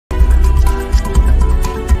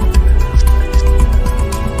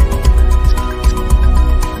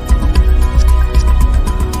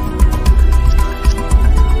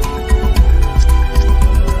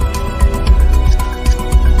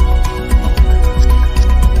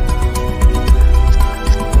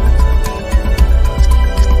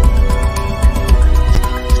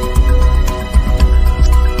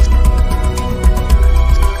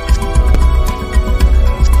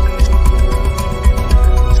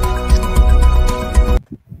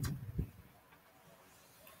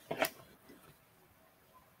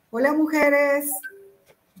Hola mujeres,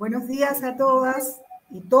 buenos días a todas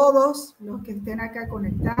y todos los que estén acá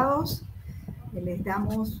conectados. Les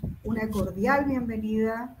damos una cordial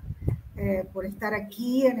bienvenida por estar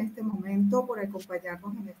aquí en este momento, por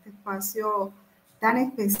acompañarnos en este espacio tan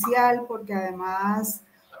especial, porque además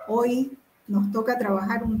hoy nos toca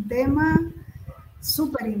trabajar un tema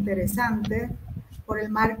súper interesante por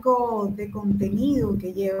el marco de contenido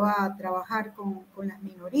que lleva a trabajar con las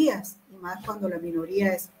minorías, y más cuando la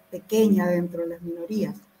minoría es pequeña dentro de las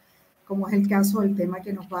minorías, como es el caso del tema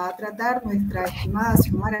que nos va a tratar nuestra estimada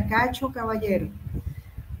Xiomara Cacho Caballero,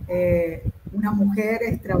 una mujer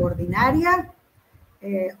extraordinaria,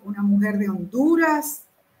 una mujer de Honduras,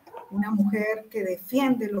 una mujer que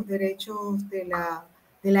defiende los derechos de la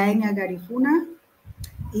etnia Garifuna,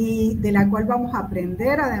 y de la cual vamos a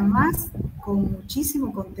aprender además con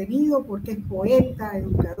muchísimo contenido, porque es poeta,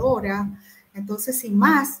 educadora. Entonces, sin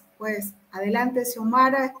más, pues adelante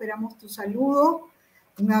Xiomara, esperamos tu saludo,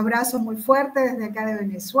 un abrazo muy fuerte desde acá de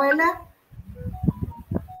Venezuela,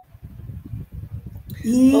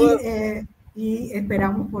 y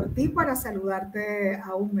esperamos por ti para saludarte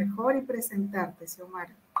aún mejor y presentarte,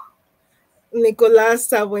 Xiomara.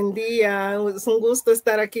 Nicolasa, buen día, es un gusto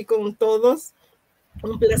estar aquí con todos.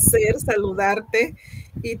 Un placer saludarte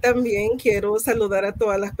y también quiero saludar a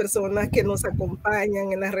todas las personas que nos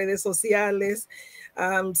acompañan en las redes sociales.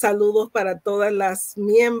 Saludos para todas las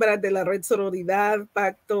miembros de la red Sororidad,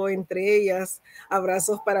 Pacto entre ellas.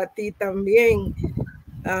 Abrazos para ti también,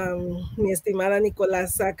 mi estimada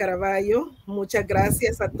Nicolasa Caraballo. Muchas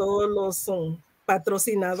gracias a todos los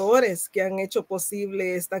patrocinadores que han hecho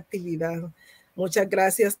posible esta actividad. Muchas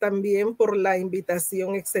gracias también por la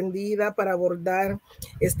invitación extendida para abordar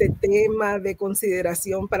este tema de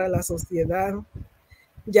consideración para la sociedad,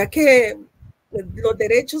 ya que los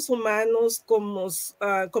derechos humanos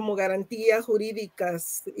como garantías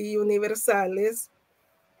jurídicas y universales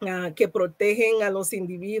que protegen a los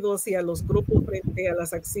individuos y a los grupos frente a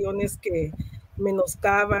las acciones que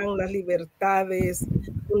menoscaban las libertades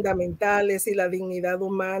fundamentales y la dignidad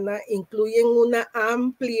humana, incluyen una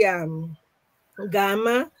amplia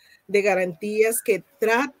gama de garantías que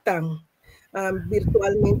tratan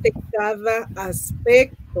virtualmente cada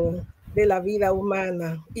aspecto de la vida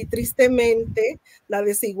humana. Y tristemente, la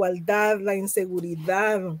desigualdad, la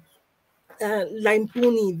inseguridad, la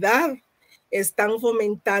impunidad están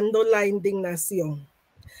fomentando la indignación.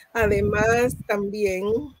 Además, también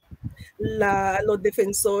los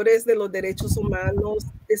defensores de los derechos humanos,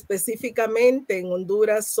 específicamente en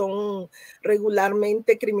Honduras, son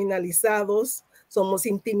regularmente criminalizados, somos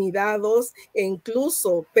intimidados e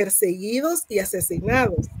incluso perseguidos y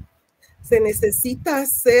asesinados. Se necesita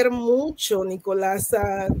hacer mucho, Nicolás.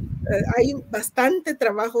 Hay bastante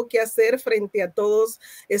trabajo que hacer frente a todos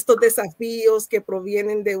estos desafíos que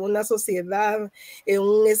provienen de una sociedad en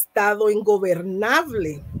un estado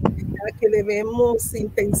ingobernable, ya que debemos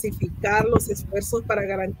intensificar los esfuerzos para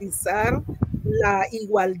garantizar la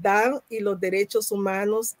igualdad y los derechos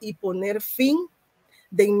humanos y poner fin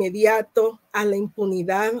de inmediato a la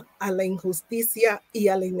impunidad, a la injusticia y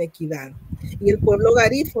a la inequidad. Y el pueblo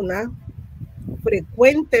garífuna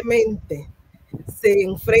frecuentemente se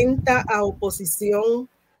enfrenta a oposición,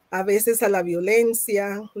 a veces a la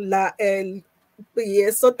violencia, y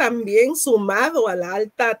eso también sumado a la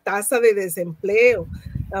alta tasa de desempleo,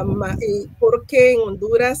 porque en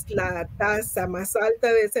Honduras la tasa más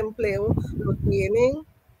alta de desempleo lo tienen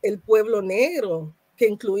el pueblo negro, que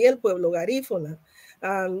incluye el pueblo garífuna.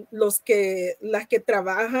 Las que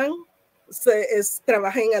trabajan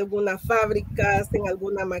trabajan en algunas fábricas, en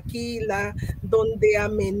alguna maquila, donde a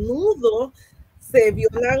menudo se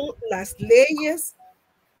violan las leyes,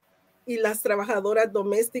 y las trabajadoras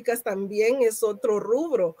domésticas también es otro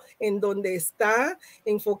rubro en donde está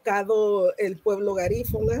enfocado el pueblo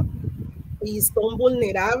garífuna y son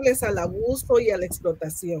vulnerables al abuso y a la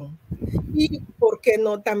explotación. Y por qué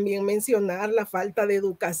no también mencionar la falta de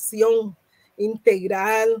educación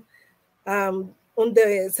integral,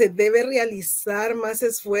 donde se debe realizar más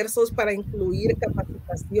esfuerzos para incluir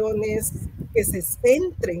capacitaciones que se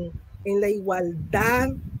centren en la igualdad,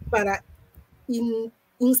 para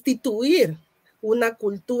instituir una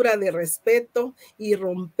cultura de respeto y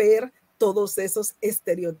romper todos esos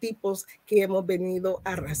estereotipos que hemos venido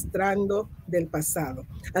arrastrando del pasado.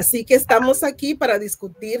 Así que estamos aquí para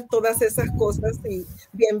discutir todas esas cosas y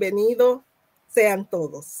bienvenidos sean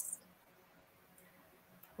todos.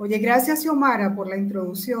 Oye, gracias Xiomara por la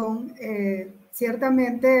introducción.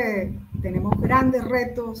 Ciertamente tenemos grandes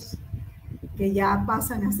retos que ya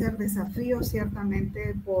pasan a ser desafíos,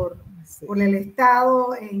 ciertamente por el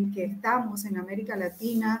estado en que estamos en América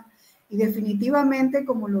Latina, Y definitivamente,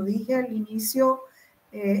 como lo dije al inicio,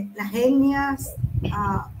 las etnias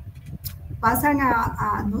pasan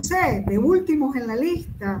no sé, de últimos en la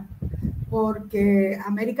lista, porque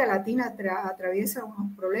América Latina atraviesa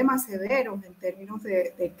unos problemas severos en términos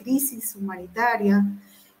de crisis humanitaria,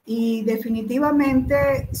 y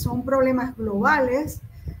definitivamente son problemas globales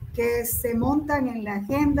que se montan en la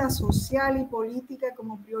agenda social y política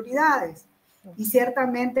como prioridades. Y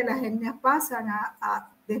ciertamente las etnias pasan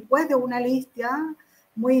después de una lista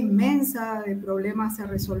muy inmensa de problemas a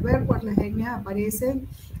resolver, pues las etnias aparecen.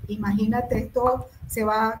 Imagínate, esto se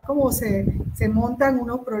va, como se montan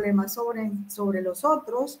unos problemas sobre los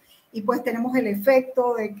otros, y pues tenemos el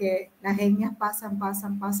efecto de que las etnias pasan.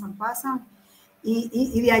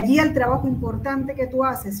 Y de allí el trabajo importante que tú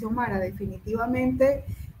haces, Xiomara. Definitivamente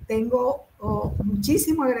tengo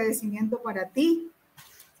muchísimo agradecimiento para ti,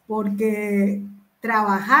 porque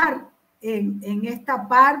trabajar en esta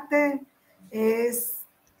parte es,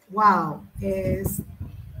 wow, es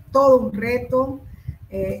todo un reto,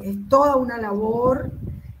 es toda una labor,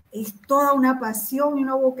 es toda una pasión y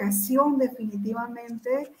una vocación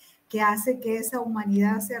definitivamente, que hace que esa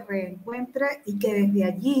humanidad se reencuentre, y que desde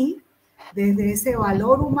allí, desde ese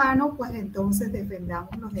valor humano, pues entonces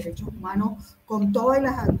defendamos los derechos humanos con todas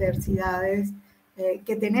las adversidades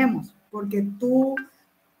que tenemos, porque tú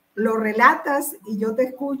lo relatas y yo te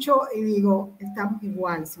escucho y digo, estamos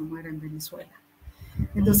igual, Xiomara, en Venezuela.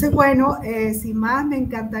 Entonces, bueno, sin más, me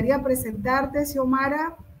encantaría presentarte,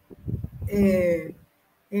 Xiomara.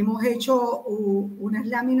 Hemos hecho unas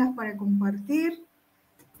láminas para compartir.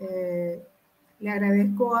 Le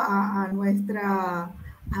agradezco a nuestra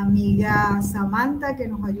amiga Samantha que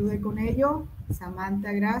nos ayude con ello.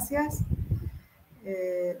 Samantha, gracias.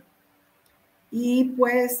 Y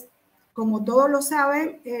pues, como todos lo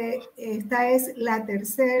saben, esta es la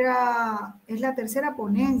tercera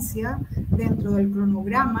ponencia dentro del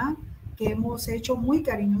cronograma que hemos hecho muy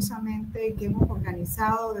cariñosamente y que hemos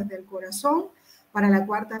organizado desde el corazón para la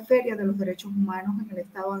cuarta Feria de los Derechos Humanos en el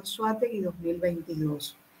Estado Anzoátegui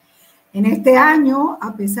 2022. En este año,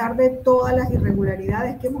 a pesar de todas las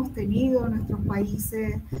irregularidades que hemos tenido en nuestros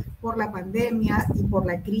países por la pandemia y por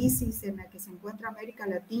la crisis en la que se encuentra América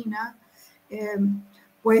Latina,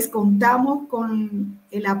 pues contamos con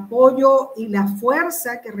el apoyo y la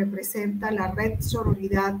fuerza que representa la red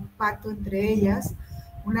Sororidad Pacto Entre Ellas,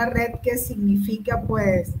 una red que significa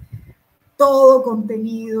pues todo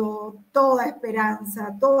contenido, toda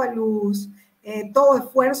esperanza, toda luz, todo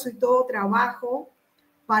esfuerzo y todo trabajo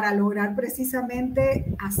para lograr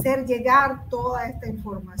precisamente hacer llegar toda esta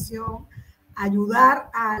información, ayudar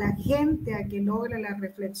a la gente a que logre la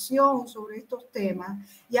reflexión sobre estos temas,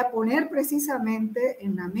 y a poner precisamente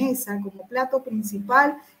en la mesa como plato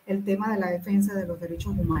principal el tema de la defensa de los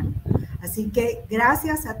derechos humanos. Así que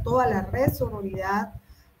gracias a toda la red Sororidad,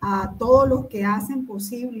 a todos los que hacen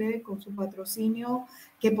posible con su patrocinio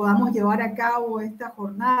que podamos llevar a cabo estas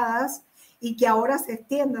jornadas, y que ahora se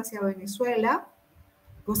extienda hacia Venezuela,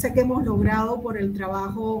 cosa que hemos logrado por el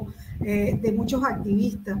trabajo de muchos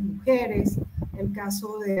activistas, mujeres, el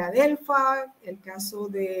caso de Adelfa, el caso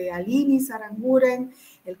de Alini Saranguren,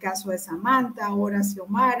 el caso de Samantha, ahora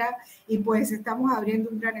Xiomara, y pues estamos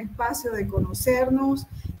abriendo un gran espacio de conocernos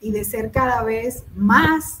y de ser cada vez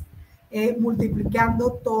más,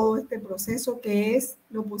 multiplicando todo este proceso, que es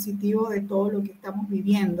lo positivo de todo lo que estamos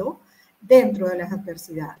viviendo dentro de las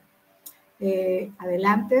adversidades.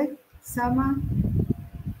 Adelante, Sama.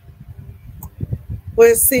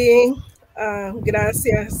 Pues sí,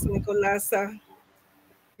 gracias, Nicolasa.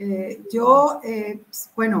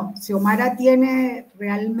 Bueno, Xiomara tiene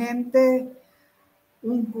realmente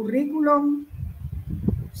un currículum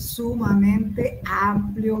sumamente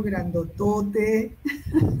amplio, grandotote.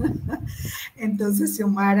 Entonces,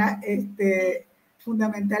 Xiomara,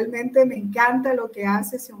 fundamentalmente me encanta lo que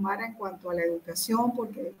hace Xiomara en cuanto a la educación,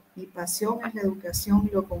 porque mi pasión es la educación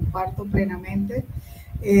y lo comparto plenamente.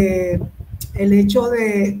 El hecho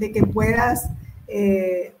de que puedas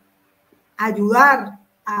ayudar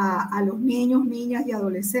a los niños, niñas y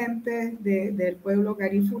adolescentes del pueblo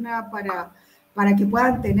Garifuna para que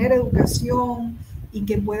puedan tener educación y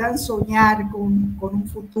que puedan soñar con un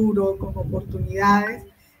futuro, con oportunidades,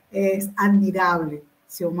 es admirable,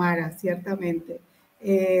 Xiomara, ciertamente.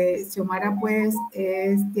 Xiomara, pues,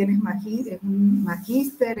 es un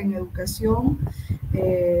magíster en educación,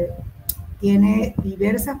 tiene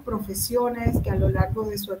diversas profesiones que a lo largo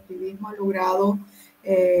de su activismo ha logrado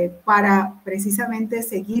para precisamente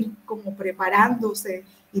seguir como preparándose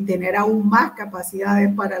y tener aún más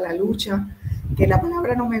capacidades para la lucha. que la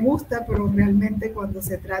palabra no me gusta, pero realmente cuando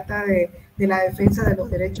se trata de la defensa de los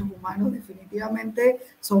derechos humanos, definitivamente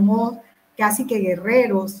somos casi que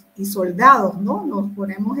guerreros y soldados, ¿no? Nos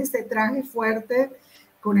ponemos ese traje fuerte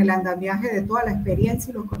con el andamiaje de toda la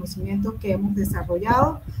experiencia y los conocimientos que hemos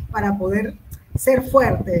desarrollado para poder ser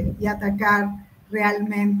fuertes y atacar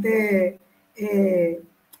realmente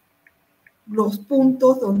los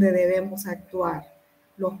puntos donde debemos actuar,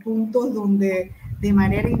 los puntos donde de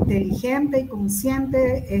manera inteligente y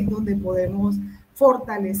consciente es donde podemos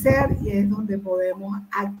fortalecer y es donde podemos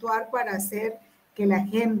actuar para hacer que la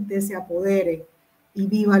gente se apodere y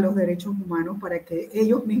viva los derechos humanos para que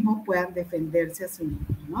ellos mismos puedan defenderse a sí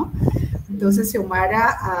mismos, ¿no? Entonces,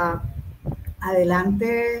 Xiomara,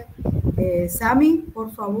 adelante, Sami,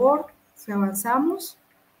 por favor, si avanzamos.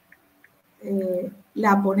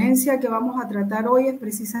 La ponencia que vamos a tratar hoy es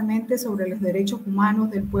precisamente sobre los derechos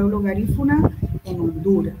humanos del pueblo garífuna en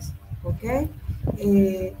Honduras, ¿ok?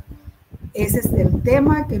 Ese es el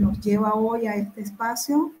tema que nos lleva hoy a este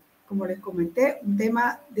espacio, como les comenté, un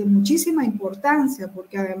tema de muchísima importancia,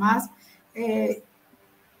 porque además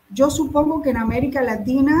yo supongo que en América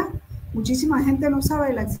Latina muchísima gente no sabe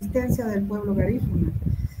de la existencia del pueblo garífuna.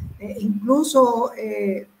 Incluso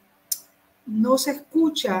no se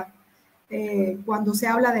escucha cuando se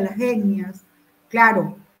habla de las etnias.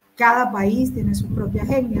 Claro, cada país tiene sus propias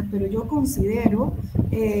etnias, pero yo considero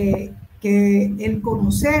que el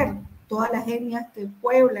conocer todas las etnias que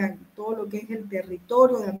pueblan todo lo que es el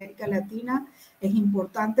territorio de América Latina es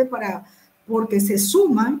importante porque se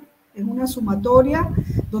suman, es una sumatoria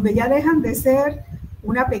donde ya dejan de ser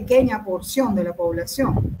una pequeña porción de la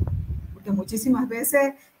población, porque muchísimas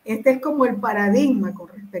veces este es como el paradigma con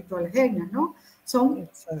respecto a las etnias, ¿no? Son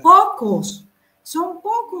pocos,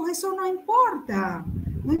 eso no importa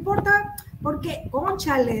porque,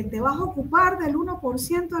 cónchale, te vas a ocupar del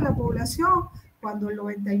 1% de la población cuando el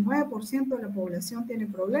 99% de la población tiene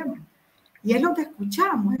problemas. Y es lo que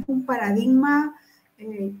escuchamos, es un paradigma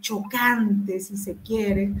chocante, si se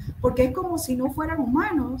quiere, porque es como si no fueran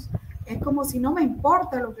humanos, es como si no me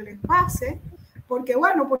importa lo que les pase, porque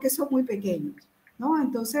son muy pequeños, ¿no?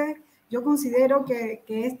 Entonces, yo considero que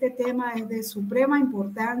este tema es de suprema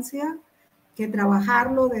importancia, que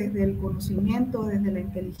trabajarlo desde el conocimiento, desde la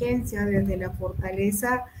inteligencia, desde la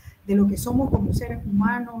fortaleza de lo que somos como seres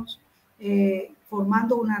humanos,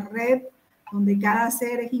 formando una red donde cada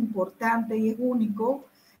ser es importante y es único,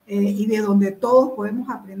 y de donde todos podemos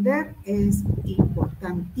aprender, es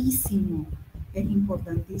importantísimo,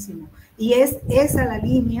 Y es esa la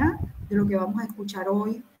línea de lo que vamos a escuchar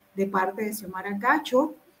hoy de parte de Xiomara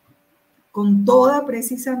Cacho, con toda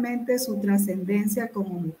precisamente su trascendencia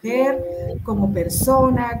como mujer, como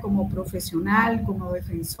persona, como profesional, como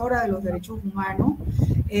defensora de los derechos humanos.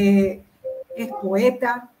 Es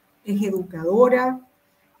poeta, es educadora,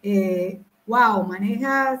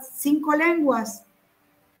 maneja 5 lenguas.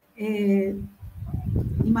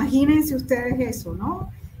 Imagínense ustedes eso, ¿no?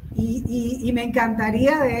 Y me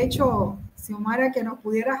encantaría, de hecho, Xiomara, que nos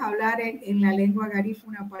pudieras hablar en la lengua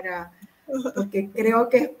garífuna porque creo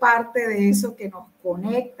que es parte de eso que nos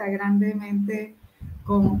conecta grandemente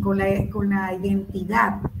con la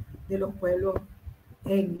identidad de los pueblos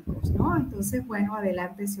étnicos, ¿no? Entonces, bueno,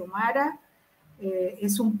 adelante, Xiomara.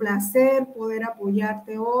 Es un placer poder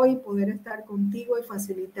apoyarte hoy, poder estar contigo y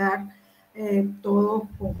facilitar todo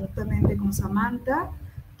conjuntamente con Samantha,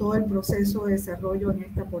 todo el proceso de desarrollo en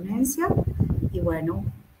esta ponencia. Y bueno,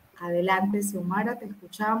 adelante, Xiomara, te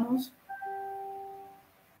escuchamos.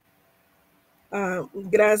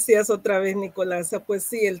 Gracias otra vez, Nicolasa. Pues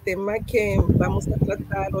sí, el tema que vamos a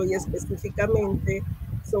tratar hoy específicamente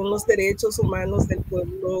son los derechos humanos del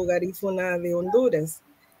pueblo garífuna de Honduras,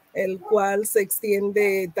 el cual se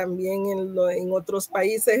extiende también en otros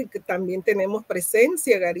países, que también tenemos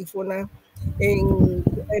presencia garífuna en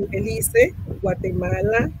Belice,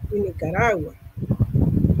 Guatemala y Nicaragua.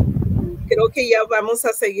 Creo que ya vamos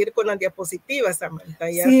a seguir con las diapositivas, Samantha.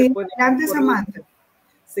 Ya sí, se puede adelante, Samantha.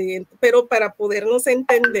 Sí, pero para podernos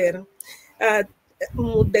entender,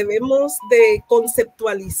 debemos de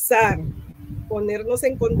conceptualizar, ponernos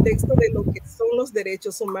en contexto de lo que son los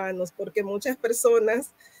derechos humanos, porque muchas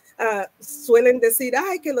personas suelen decir,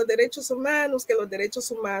 ay, que los derechos humanos,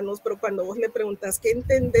 pero cuando vos le preguntas, ¿qué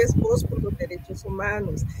entendés vos por los derechos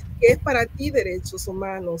humanos? ¿Qué es para ti derechos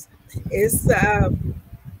humanos?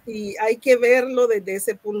 Y hay que verlo desde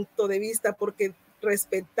ese punto de vista, porque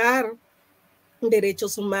respetar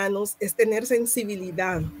derechos humanos es tener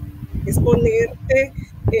sensibilidad, es ponerte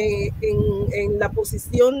en la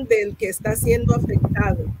posición del que está siendo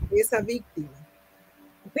afectado, esa víctima.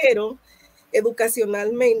 Pero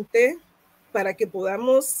educacionalmente, para que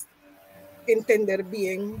podamos entender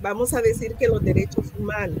bien, vamos a decir que los derechos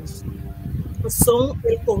humanos son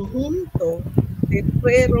el conjunto de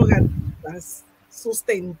prerrogativas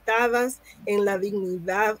sustentadas en la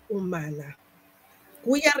dignidad humana,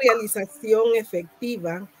 cuya realización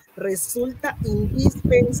efectiva resulta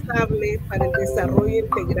indispensable para el desarrollo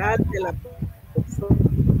integral de la persona.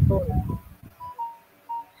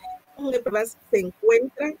 Se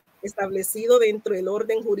encuentra establecido dentro del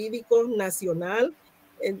orden jurídico nacional,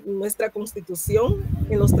 en nuestra Constitución,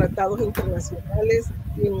 en los tratados internacionales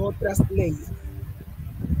y en otras leyes.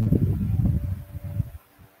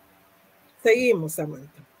 Seguimos,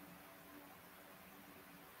 Samantha.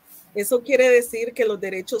 Eso quiere decir que los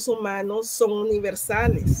derechos humanos son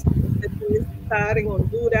universales. Usted puede estar en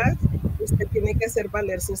Honduras, usted tiene que hacer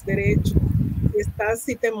valer sus derechos.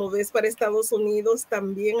 Si te mueves para Estados Unidos,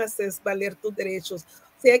 también haces valer tus derechos.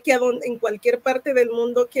 O sea que en cualquier parte del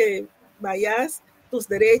mundo que vayas, tus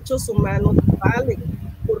derechos humanos valen,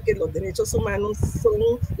 porque los derechos humanos son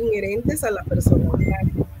inherentes a la personalidad.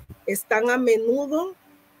 Están a menudo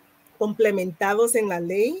complementados en la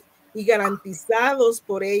ley y garantizados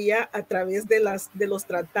por ella a través de los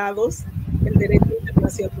tratados, el derecho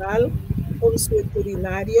internacional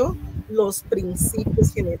consuetudinario, los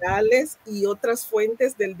principios generales y otras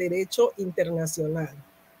fuentes del derecho internacional.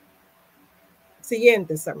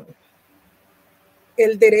 Siguiente, Samantha.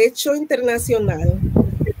 El derecho internacional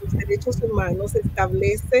de los derechos humanos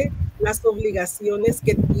establece las obligaciones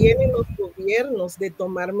que tienen los gobiernos de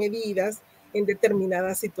tomar medidas en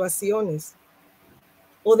determinadas situaciones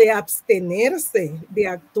o de abstenerse de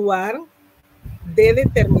actuar de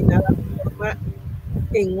determinada forma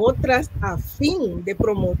en otras a fin de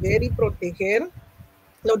promover y proteger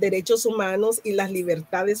los derechos humanos y las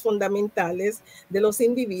libertades fundamentales de los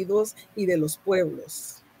individuos y de los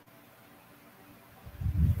pueblos.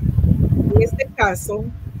 En este caso,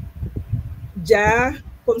 ya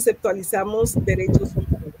conceptualizamos derechos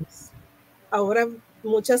humanos. Ahora,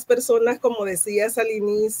 muchas personas, como decías al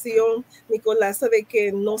inicio, Nicolasa, de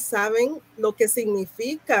que no saben lo que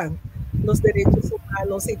significan los derechos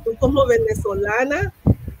humanos. Y tú como venezolana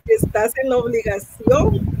estás en la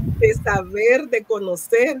obligación de saber, de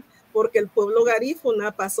conocer, porque el pueblo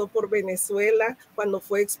Garifuna pasó por Venezuela cuando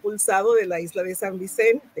fue expulsado de la isla de San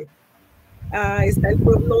Vicente. Está el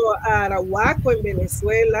pueblo arahuaco en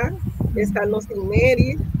Venezuela, están los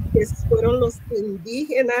ineris, que fueron los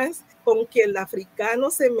indígenas con que el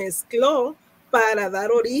africano se mezcló para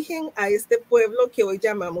dar origen a este pueblo que hoy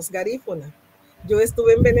llamamos Garifuna. Yo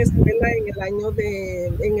estuve en Venezuela en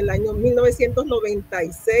el año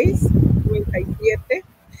 1996, 97,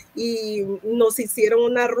 y nos hicieron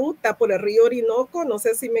una ruta por el río Orinoco, no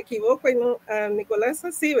sé si me equivoco, Nicolás,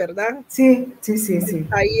 sí, ¿verdad? Sí.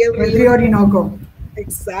 Ahí el río Orinoco.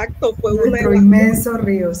 Exacto, fue nuestro inmenso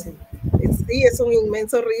río, sí. Sí, es un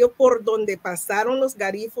inmenso río por donde pasaron los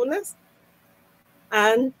garífunas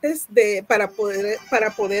antes para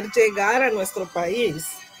poder llegar a nuestro país.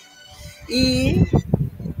 Y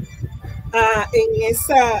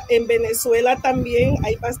en Venezuela también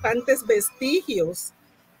hay bastantes vestigios.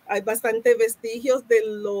 Hay bastantes vestigios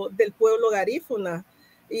del pueblo garífuna.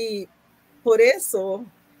 Y por eso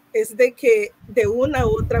es de que de una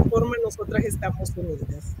u otra forma nosotras estamos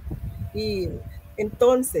unidas. Y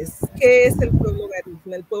entonces, ¿qué es el pueblo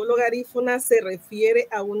garífuna? El pueblo garífuna se refiere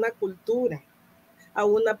a una cultura, a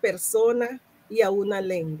una persona y a una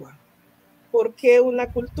lengua. ¿Por qué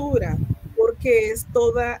una cultura? Porque es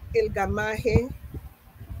toda el gamaje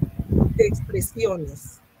de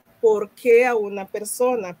expresiones. ¿Por qué a una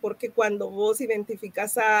persona? Porque cuando vos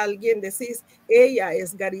identificas a alguien, decís, ella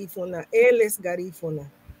es garífuna, él es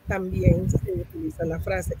garífuna. También se utiliza la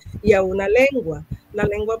frase. Y a una lengua. La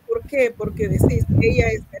lengua, ¿por qué? Porque decís, ella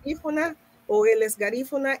es garífuna o él es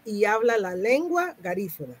garífuna y habla la lengua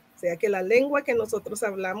garífuna. O sea que la lengua que nosotros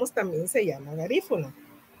hablamos también se llama garífuna.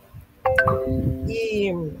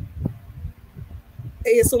 Y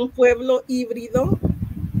es un pueblo híbrido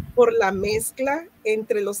por la mezcla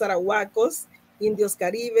entre los arahuacos, indios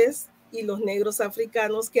caribes y los negros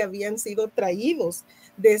africanos que habían sido traídos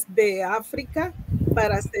desde África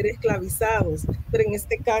para ser esclavizados. Pero en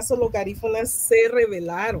este caso los garífunas se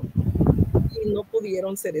rebelaron y no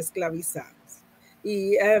pudieron ser esclavizados.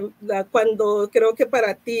 Y cuando creo que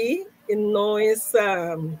para ti no es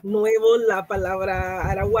nuevo la palabra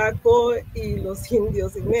arahuaco y los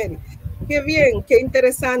indios ineris. Qué bien, qué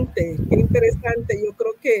interesante, qué interesante. Yo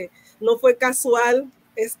creo que no fue casual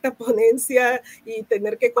esta ponencia y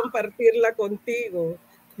tener que compartirla contigo.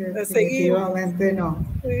 Definitivamente no.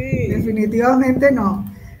 Sí. Definitivamente no.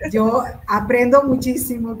 Yo aprendo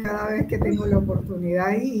muchísimo cada vez que tengo la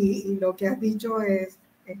oportunidad y lo que has dicho es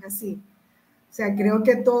así. O sea, creo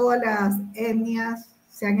que todas las etnias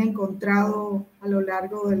se han encontrado a lo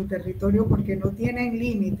largo del territorio porque no tienen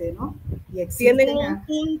límite, ¿no? Y Tienen existen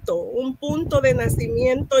un punto de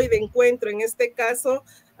nacimiento y de encuentro. En este caso,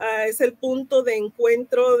 es el punto de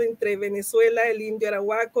encuentro entre Venezuela, el indio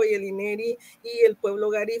arahuaco y el ineri y el pueblo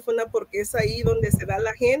garífuna, porque es ahí donde se da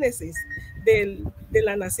la génesis de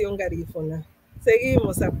la nación garífuna.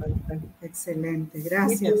 Seguimos, Samantha. Excelente, Y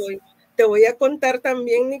gracias. te voy a contar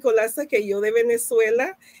también, Nicolás, que yo de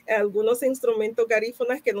Venezuela, algunos instrumentos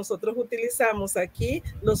garífonas que nosotros utilizamos aquí,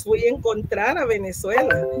 los fui a encontrar a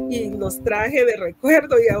Venezuela y los traje de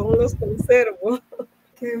recuerdo y aún los conservo.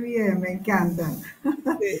 Qué bien, me encantan.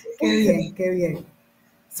 Sí. Qué bien, qué bien.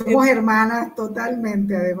 Somos hermanas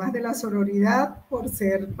totalmente, además de la sororidad, por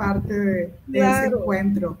ser parte de ese Claro.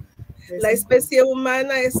 encuentro. La especie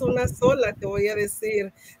humana es una sola, te voy a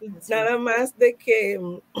decir. Nada más de que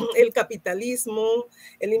el capitalismo,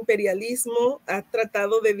 el imperialismo ha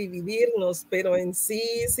tratado de dividirnos, pero en sí,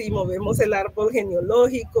 si movemos el árbol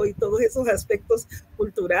genealógico y todos esos aspectos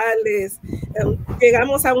culturales,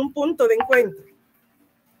 llegamos a un punto de encuentro.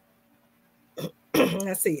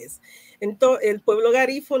 Así es. Entonces, el pueblo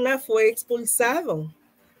garífuna fue expulsado.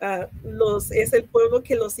 Es el pueblo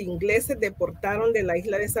que los ingleses deportaron de la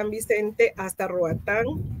isla de San Vicente hasta Roatán,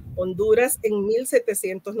 Honduras, en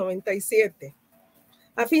 1797,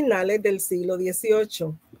 a finales del siglo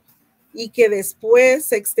XVIII, y que después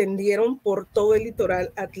se extendieron por todo el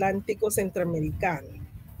litoral atlántico centroamericano.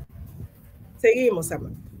 Seguimos,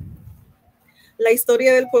 Amanda. La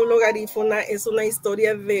historia del pueblo garífuna es una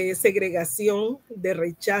historia de segregación, de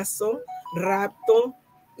rechazo, rapto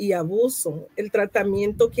y abuso. El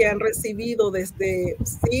tratamiento que han recibido desde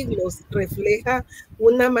siglos refleja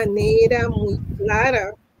una manera muy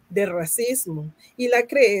clara de racismo y la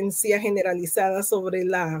creencia generalizada sobre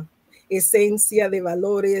la esencia de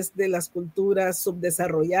valores de las culturas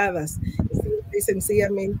subdesarrolladas, simple y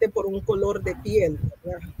sencillamente por un color de piel,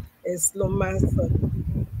 ¿verdad? Es lo más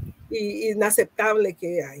inaceptable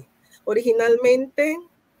que hay. Originalmente,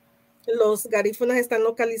 los garífunas están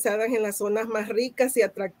localizadas en las zonas más ricas y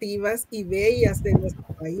atractivas y bellas de nuestro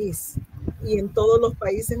país y en todos los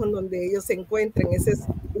países en donde ellos se encuentren. Ese es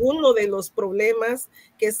uno de los problemas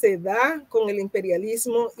que se da con el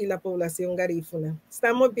imperialismo y la población garífuna.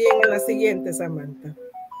 Estamos bien en la siguiente, Samantha.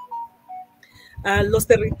 Los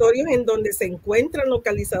territorios en donde se encuentran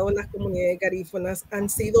localizados las comunidades garífunas han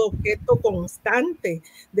sido objeto constante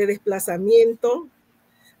de desplazamiento,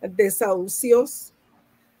 desahucios,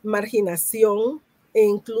 marginación e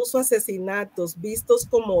incluso asesinatos, vistos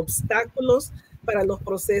como obstáculos para los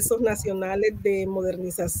procesos nacionales de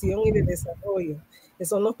modernización y de desarrollo. Esos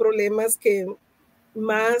son los problemas que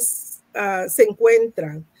más se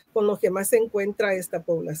encuentran, con los que más se encuentra esta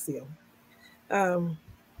población.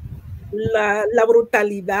 La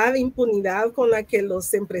brutalidad e impunidad con la que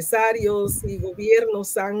los empresarios y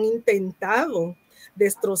gobiernos han intentado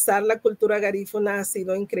destrozar la cultura garífuna ha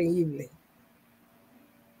sido increíble.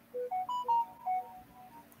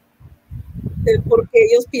 Porque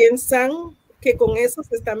ellos piensan que con eso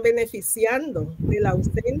se están beneficiando de la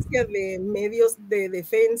ausencia de medios de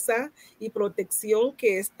defensa y protección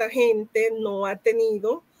que esta gente no ha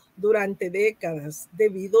tenido durante décadas,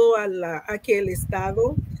 debido a que el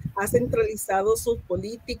Estado ha centralizado su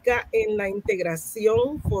política en la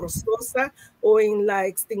integración forzosa o en la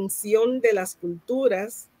extinción de las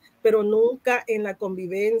culturas, pero nunca en la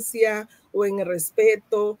convivencia o en el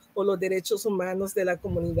respeto o los derechos humanos de la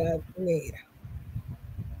comunidad negra.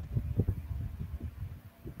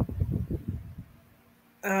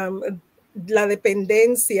 La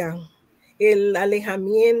dependencia, el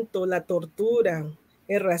alejamiento, la tortura,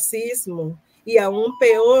 el racismo y aún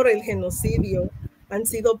peor el genocidio han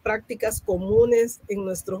sido prácticas comunes en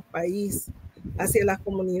nuestro país hacia las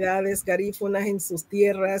comunidades garífunas en sus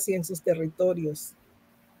tierras y en sus territorios.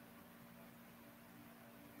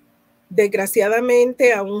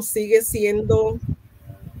 Desgraciadamente aún siguen siendo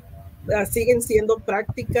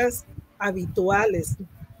prácticas habituales.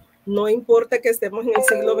 No importa que estemos en el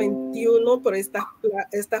siglo XXI, pero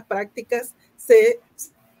estas prácticas se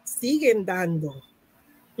siguen dando.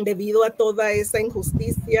 Debido a toda esa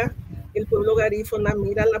injusticia, el pueblo garífuna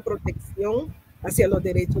mira la protección hacia los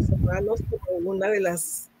derechos humanos como una de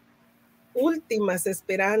las últimas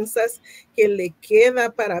esperanzas que le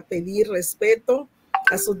queda para pedir respeto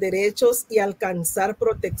a sus derechos y alcanzar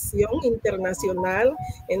protección internacional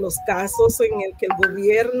en los casos en el que el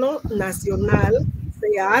gobierno nacional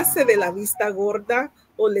se hace de la vista gorda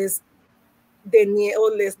o les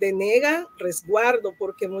denega resguardo,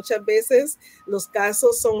 porque muchas veces los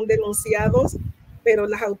casos son denunciados pero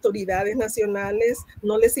las autoridades nacionales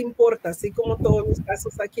no les importa, así como todos los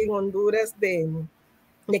casos aquí en Honduras de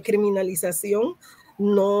criminalización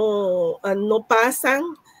no pasan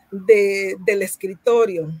del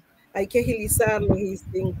escritorio. Hay que agilizarlo y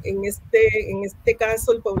en este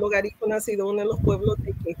caso el pueblo Garifuna ha sido uno de los pueblos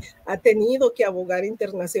que ha tenido que abogar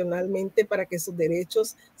internacionalmente para que sus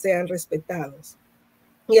derechos sean respetados.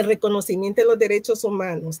 Y el reconocimiento de los derechos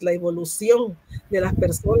humanos, la evolución de las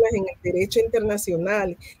personas en el derecho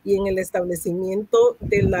internacional y en el establecimiento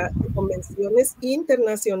de las convenciones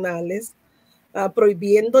internacionales,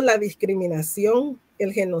 prohibiendo la discriminación,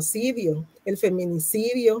 el genocidio, el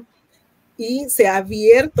feminicidio, y se ha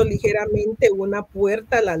abierto ligeramente una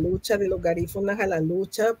puerta a la lucha de los garífunas, a la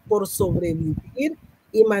lucha por sobrevivir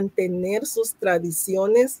y mantener sus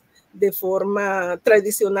tradiciones de forma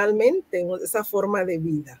tradicionalmente, esa forma de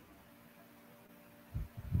vida.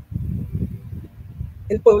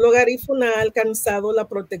 El pueblo garífuna ha alcanzado la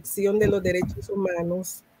protección de los derechos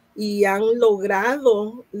humanos y han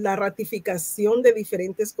logrado la ratificación de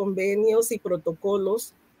diferentes convenios y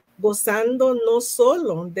protocolos, gozando no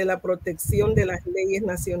solo de la protección de las leyes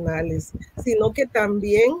nacionales, sino que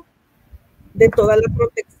también de toda la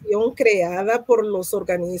protección creada por los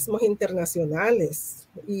organismos internacionales.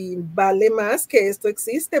 Y vale más que esto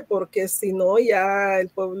existe, porque si no, ya el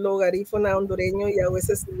pueblo garífuna hondureño ya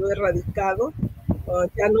hubiese sido erradicado,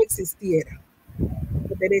 ya no existiera.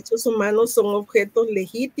 Los derechos humanos son objetos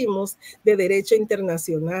legítimos de derecho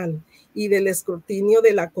internacional y del escrutinio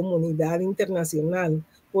de la comunidad internacional.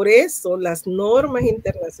 Por eso, las normas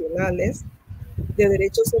internacionales de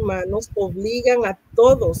derechos humanos obligan a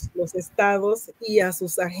todos los estados y a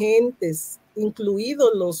sus agentes,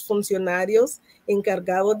 incluidos los funcionarios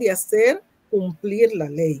encargados de hacer cumplir la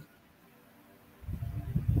ley.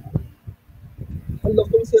 Los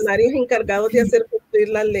funcionarios encargados de hacer cumplir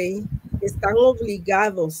la ley están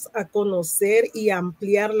obligados a conocer y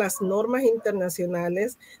ampliar las normas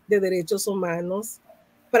internacionales de derechos humanos,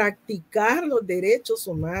 practicar los derechos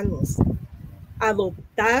humanos,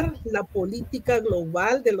 adoptar la política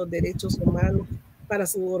global de los derechos humanos para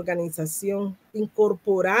su organización,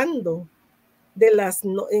 incorporando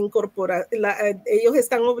ellos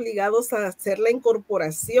están obligados a hacer la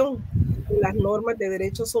incorporación de las normas de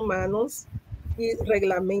derechos humanos y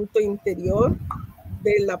reglamento interior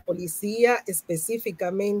de la policía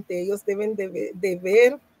específicamente. Ellos deben de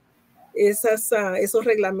ver esos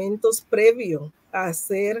reglamentos previo a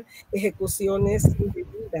hacer ejecuciones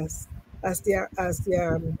indebidas hacia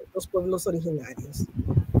los pueblos originarios.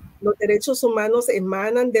 Los derechos humanos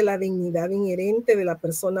emanan de la dignidad inherente de la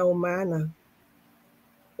persona humana.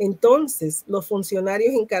 Entonces, los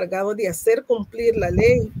funcionarios encargados de hacer cumplir la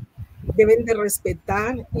ley deben de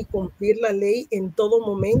respetar y cumplir la ley en todo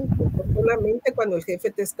momento, no solamente cuando el jefe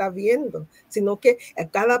te está viendo, sino que a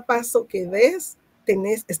cada paso que des,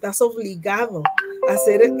 estás obligado a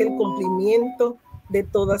hacer el cumplimiento de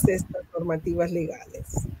todas estas normativas legales.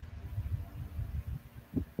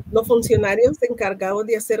 Los funcionarios encargados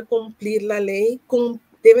de hacer cumplir la ley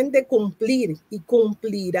deben de cumplir y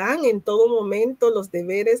cumplirán en todo momento los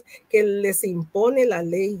deberes que les impone la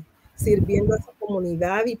ley, sirviendo a su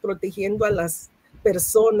comunidad y protegiendo a las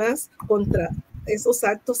personas contra esos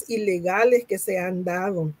actos ilegales que se han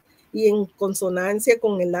dado, y en consonancia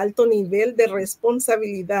con el alto nivel de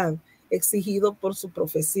responsabilidad exigido por su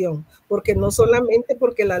profesión, porque no solamente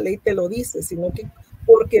porque la ley te lo dice, sino que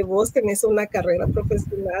porque vos tenés una carrera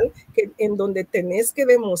profesional en donde tenés que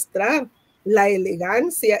demostrar la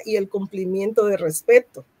elegancia y el cumplimiento de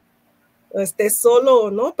respeto. Estés solo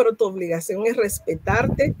o no, pero tu obligación es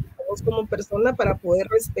respetarte vos como persona para poder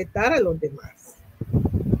respetar a los demás.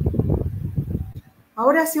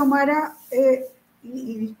 Ahora, Xiomara,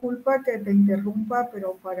 y disculpa que te interrumpa,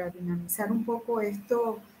 pero para dinamizar un poco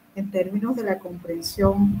esto en términos de la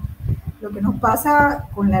comprensión, lo que nos pasa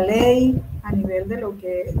con la ley a nivel de lo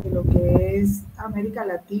que es América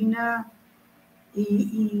Latina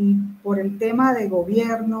y por el tema de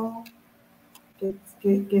gobierno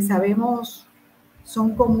que sabemos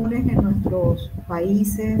son comunes en nuestros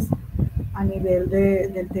países a nivel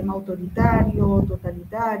del tema autoritario,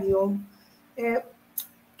 totalitario.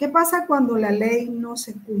 ¿Qué pasa cuando la ley no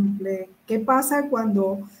se cumple? ¿Qué pasa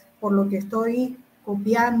cuando, por lo que estoy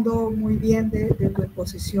copiando muy bien de tu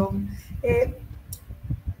exposición,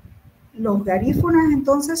 los garífunas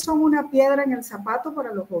entonces son una piedra en el zapato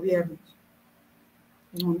para los gobiernos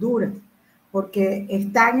en Honduras, porque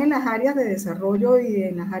están en las áreas de desarrollo y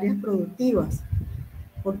en las áreas productivas,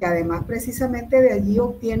 porque además precisamente de allí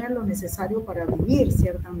obtienen lo necesario para vivir,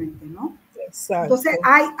 ciertamente, ¿no? Exacto. Entonces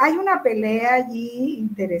hay una pelea allí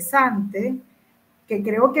interesante que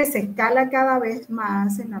creo que se escala cada vez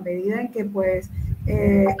más en la medida en que pues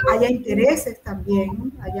haya intereses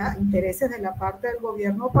también, haya intereses de la parte del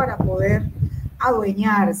gobierno para poder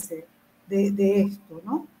adueñarse de esto,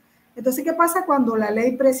 ¿no? Entonces, ¿qué pasa cuando la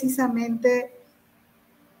ley precisamente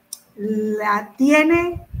la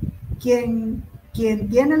tiene quien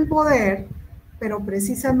tiene el poder, pero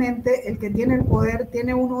precisamente el que tiene el poder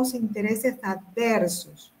tiene unos intereses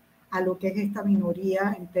adversos a lo que es esta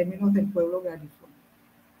minoría en términos del pueblo garifuna?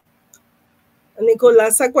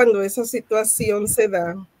 Nicolasa, cuando esa situación se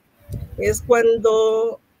da, es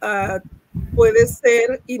cuando puede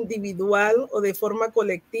ser individual o de forma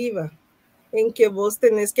colectiva, en que vos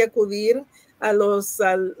tenés que acudir a las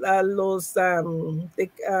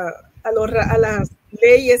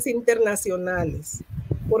leyes internacionales,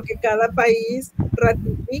 porque cada país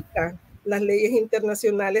ratifica las leyes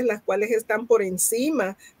internacionales, las cuales están por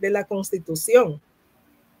encima de la Constitución.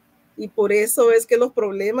 Y por eso es que los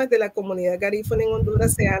problemas de la comunidad garífuna en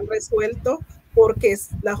Honduras se han resuelto, porque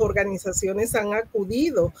las organizaciones han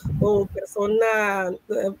acudido, o persona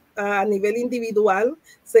a nivel individual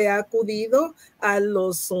se ha acudido a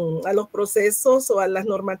los procesos o a las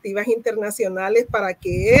normativas internacionales para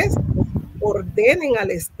que estos ordenen al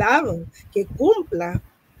Estado que cumpla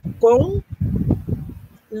con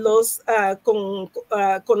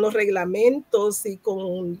con los reglamentos y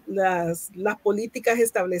con las políticas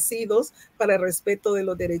establecidos para el respeto de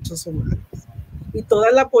los derechos humanos. Y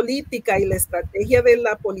toda la política y la estrategia de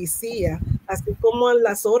la policía, así como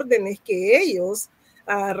las órdenes que ellos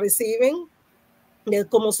reciben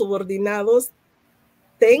como subordinados,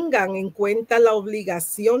 tengan en cuenta la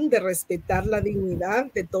obligación de respetar la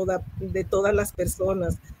dignidad de todas las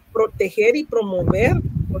personas, proteger y promover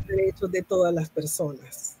los derechos de todas las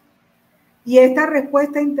personas. Y esta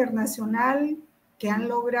respuesta internacional que han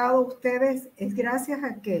logrado ustedes es gracias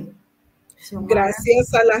a qué? Gracias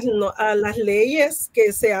a las leyes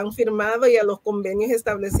que se han firmado y a los convenios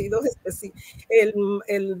establecidos.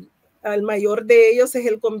 El mayor de ellos es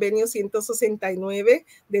el convenio 169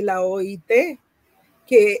 de la OIT,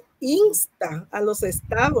 que insta a los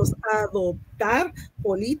estados a adoptar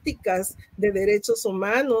políticas de derechos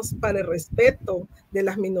humanos para el respeto de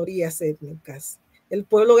las minorías étnicas. El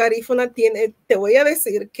pueblo garífuna te voy a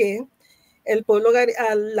decir que el pueblo,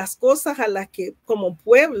 a las cosas a las que como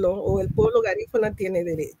pueblo o el pueblo garífuna tiene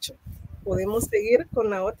derecho. ¿Podemos seguir con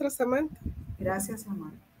la otra, Samantha? Gracias,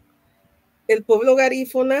 Samantha. El pueblo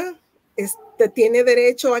garífuna tiene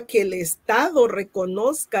derecho a que el Estado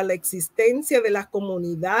reconozca la existencia de las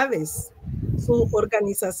comunidades, su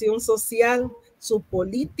organización social, su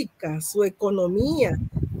política, su economía,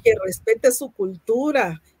 que respete su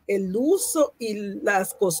cultura, el uso y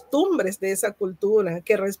las costumbres de esa cultura,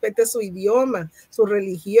 que respete su idioma, su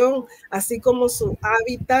religión, así como su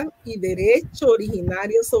hábitat y derecho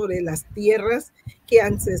originario sobre las tierras que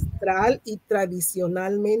ancestral y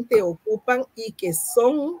tradicionalmente ocupan y que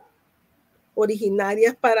son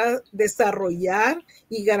originarias para desarrollar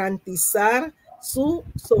y garantizar su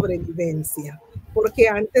sobrevivencia. Porque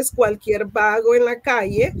antes cualquier vago en la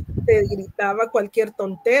calle te gritaba cualquier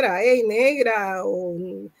tontera, hey, negra, o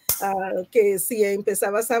que si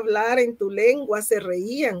empezabas a hablar en tu lengua se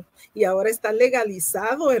reían, y ahora está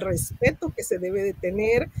legalizado el respeto que se debe de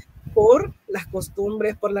tener por las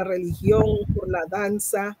costumbres, por la religión, por la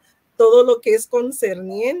danza, todo lo que es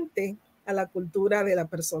concerniente a la cultura de la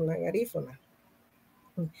persona garífuna.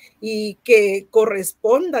 Y que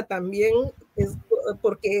corresponda también,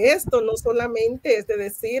 porque esto no solamente es de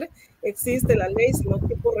decir existe la ley, sino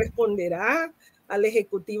que corresponderá al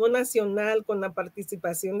Ejecutivo Nacional, con la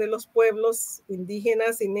participación de los pueblos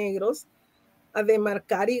indígenas y negros, a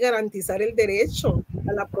demarcar y garantizar el derecho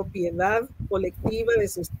a la propiedad colectiva de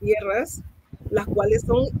sus tierras, las cuales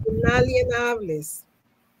son inalienables,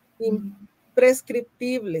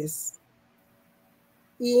 imprescriptibles,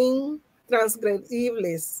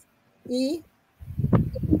 intransgredibles y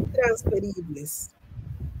intransferibles,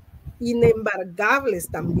 inembargables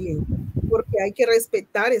también, porque hay que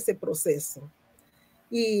respetar ese proceso.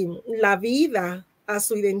 Y la vida, a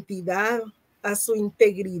su identidad, a su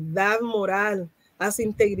integridad moral, a su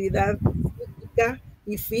integridad psíquica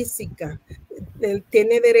y física. Él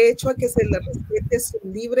tiene derecho a que se le respete su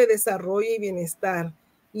libre desarrollo y bienestar,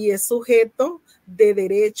 y es sujeto de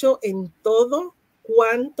derecho en todo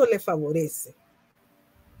cuanto le favorece.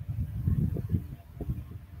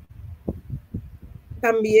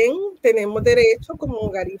 También tenemos derecho como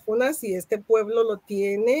garífunas, y este pueblo lo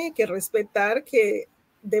tiene que respetar, que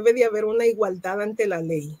debe de haber una igualdad ante la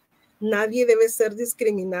ley. Nadie debe ser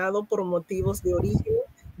discriminado por motivos de origen,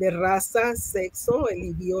 de raza, sexo, el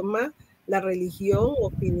idioma, la religión,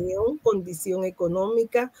 opinión, condición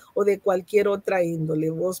económica o de cualquier otra índole.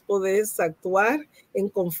 Vos podés actuar en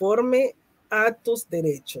conforme a tus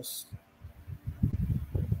derechos.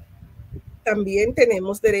 También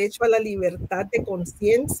tenemos derecho a la libertad de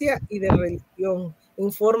conciencia y de religión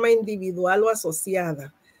en forma individual o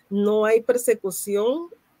asociada. No hay persecución,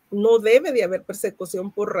 no debe de haber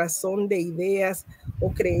persecución por razón de ideas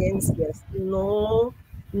o creencias. No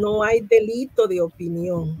hay delito de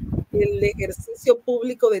opinión. El ejercicio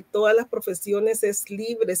público de todas las profesiones es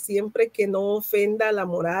libre siempre que no ofenda a la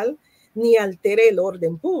moral ni altere el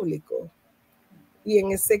orden público. Y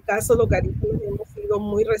en ese caso los garífunas hemos sido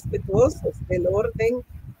muy respetuosos del orden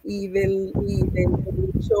y del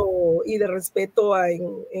derecho y de respeto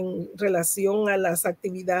en relación a las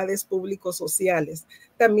actividades públicos sociales.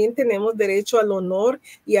 También tenemos derecho al honor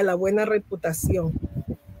y a la buena reputación.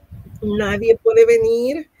 Nadie puede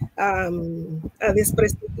venir a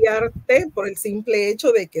desprestigiarte por el simple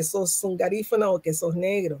hecho de que sos un garífuna o que sos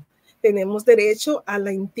negro. Tenemos derecho a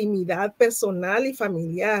la intimidad personal y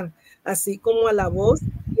familiar, así como a la voz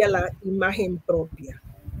y a la imagen propia.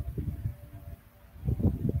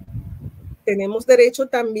 Tenemos derecho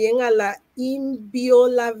también a la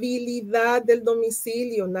inviolabilidad del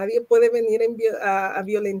domicilio. Nadie puede venir a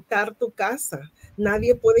violentar tu casa.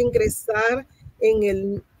 Nadie puede ingresar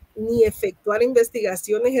ni efectuar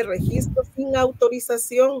investigaciones y registros sin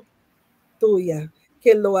autorización tuya,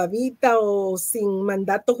 que lo habita o sin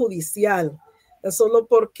mandato judicial. Solo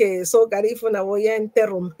porque sos garífuna voy a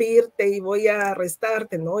interrumpirte y voy a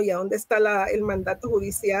arrestarte, ¿no? ¿Y a dónde está el mandato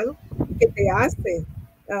judicial que te hace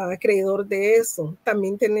acreedor de eso?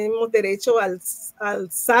 También tenemos derecho al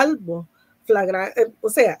salvo flagrante. O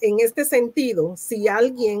sea, en este sentido, si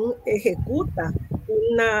alguien ejecuta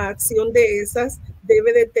una acción de esas,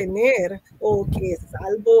 debe de tener o que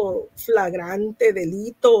salvo flagrante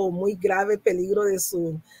delito o muy grave peligro de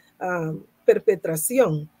su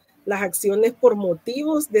perpetración. Las acciones por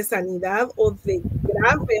motivos de sanidad o de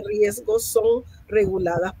grave riesgo son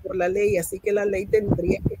reguladas por la ley, así que la ley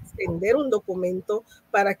tendría que extender un documento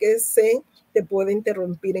para que se te pueda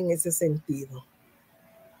interrumpir en ese sentido.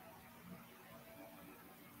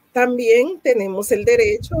 También tenemos el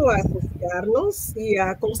derecho a asociarnos y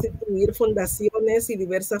a constituir fundaciones y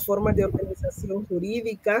diversas formas de organización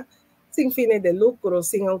jurídica sin fines de lucro,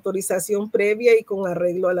 sin autorización previa y con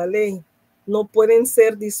arreglo a la ley. No pueden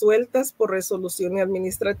ser disueltas por resoluciones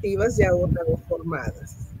administrativas ya una vez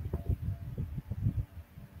formadas.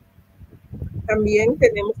 También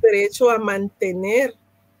tenemos derecho a mantener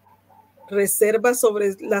reservas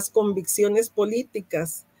sobre las convicciones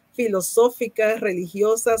políticas, filosóficas,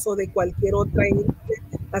 religiosas o de cualquier otra índole,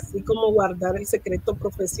 así como guardar el secreto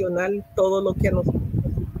profesional, todo lo que a nosotros nos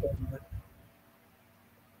importa.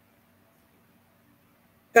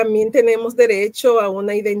 También tenemos derecho a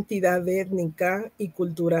una identidad étnica y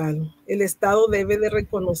cultural. El Estado debe de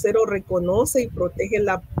reconocer o reconoce y protege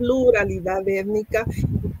la pluralidad étnica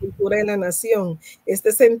y cultura de la nación.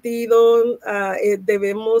 Este sentido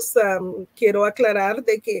quiero aclarar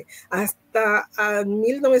de que hasta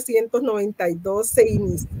 1992 se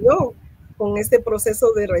inició con este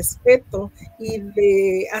proceso de respeto y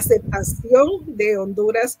de aceptación de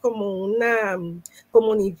Honduras como una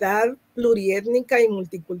comunidad pluriétnica y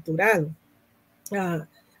multicultural.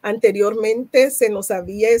 Anteriormente se nos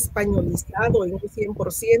había españolizado en un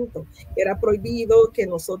 100%. Era prohibido que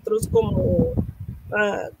nosotros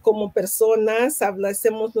como personas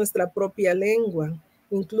hablásemos nuestra propia lengua.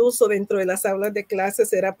 Incluso dentro de las aulas de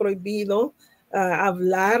clases era prohibido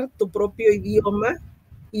hablar tu propio idioma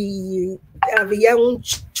y había un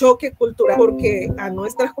choque cultural porque a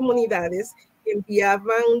nuestras comunidades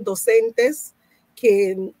enviaban docentes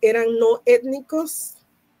que eran no étnicos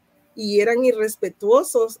y eran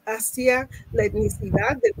irrespetuosos hacia la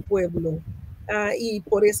etnicidad del pueblo. Y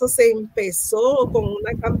por eso se empezó con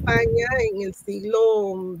una campaña en el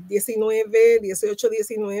siglo XIX, XVIII,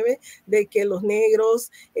 XIX, de que los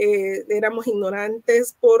negros éramos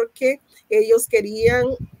ignorantes porque ellos querían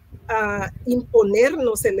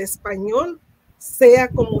imponernos el español, sea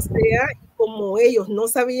como sea, como ellos no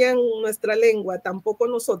sabían nuestra lengua, tampoco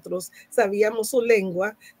nosotros sabíamos su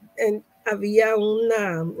lengua, había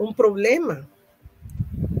un problema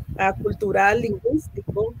cultural,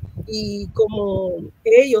 lingüístico, y como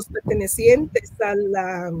ellos pertenecientes a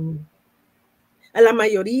la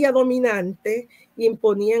mayoría dominante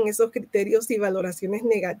imponían esos criterios y valoraciones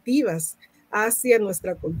negativas hacia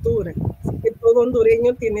nuestra cultura. Así que todo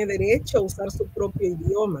hondureño tiene derecho a usar su propio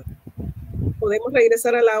idioma. ¿Podemos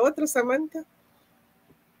regresar a la otra, Samantha?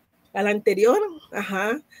 A la anterior,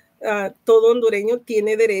 ajá. todo hondureño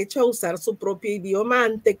tiene derecho a usar su propio idioma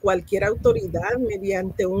ante cualquier autoridad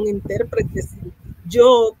mediante un intérprete. Si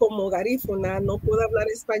yo como Garifuna no puedo hablar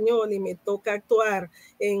español y me toca actuar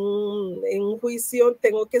en un juicio,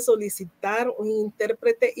 tengo que solicitar un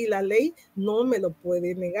intérprete y la ley no me lo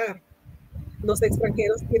puede negar. Los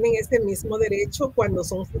extranjeros tienen ese mismo derecho cuando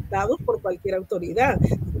son citados por cualquier autoridad.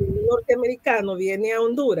 Si un norteamericano viene a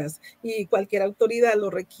Honduras y cualquier autoridad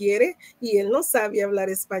lo requiere y él no sabe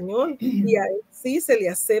hablar español y a él sí se le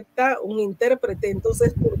acepta un intérprete,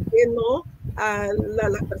 entonces, ¿por qué no a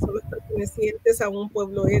las personas pertenecientes a un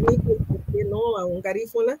pueblo étnico y por qué no a un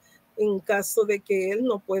garífuna en caso de que él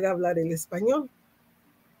no pueda hablar el español?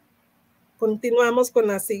 Continuamos con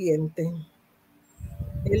la siguiente.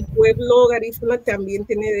 El pueblo garífuna también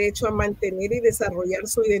tiene derecho a mantener y desarrollar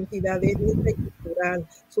su identidad étnica y cultural,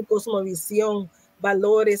 su cosmovisión,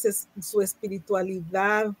 valores, su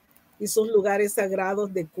espiritualidad y sus lugares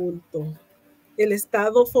sagrados de culto. El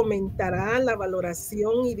Estado fomentará la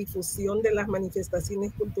valoración y difusión de las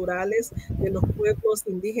manifestaciones culturales de los pueblos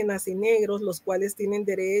indígenas y negros, los cuales tienen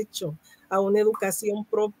derecho a una educación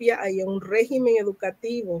propia y a un régimen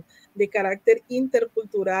educativo de carácter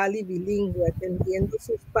intercultural y bilingüe, atendiendo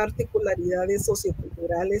sus particularidades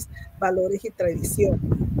socioculturales, valores y tradiciones.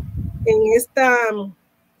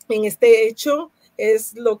 En este hecho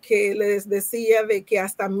es lo que les decía de que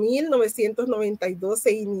hasta 1992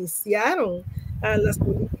 se iniciaron las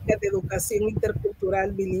políticas de educación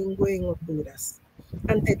intercultural bilingüe en Honduras.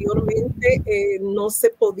 Anteriormente no se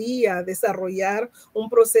podía desarrollar un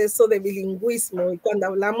proceso de bilingüismo, y cuando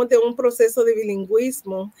hablamos de un proceso de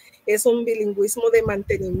bilingüismo, es un bilingüismo de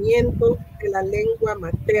mantenimiento de la lengua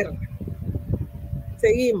materna.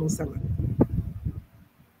 Seguimos, Amanda.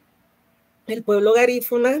 El pueblo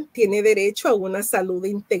garífuna tiene derecho a una salud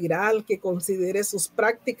integral que considere sus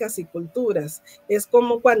prácticas y culturas. Es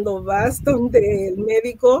como cuando vas donde el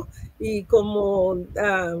médico y como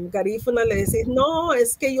garífuna le decís, no,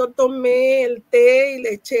 es que yo tomé el té y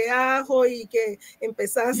le eché ajo y que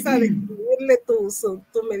empezás a describirle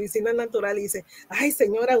tu medicina natural y dice, ay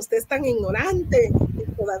señora, usted es tan ignorante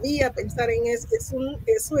y todavía pensar en eso,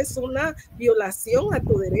 eso es una violación a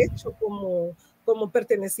tu derecho como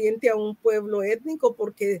perteneciente a un pueblo étnico,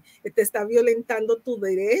 porque te está violentando tu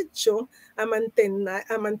derecho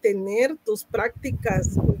a mantener tus prácticas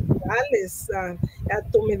culturales, a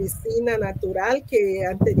tu medicina natural, que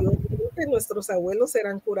anteriormente nuestros abuelos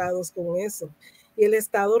eran curados con eso. Y el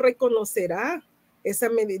Estado reconocerá,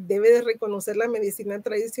 debe de reconocer la medicina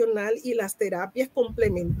tradicional y las terapias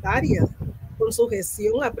complementarias con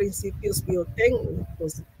sujeción a principios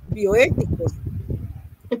biotécnicos, bioéticos.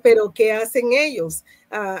 Pero ¿qué hacen ellos?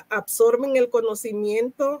 Absorben el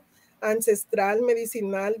conocimiento ancestral,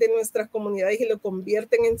 medicinal de nuestras comunidades y lo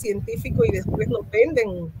convierten en científico y después nos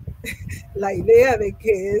venden la idea de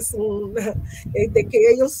que de que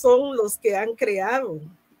ellos son los que han creado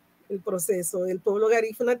el proceso. El pueblo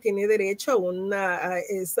garífuna tiene derecho a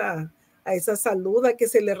esa salud, a que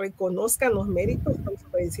se le reconozcan los méritos con su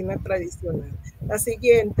medicina tradicional. La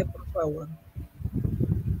siguiente, por favor.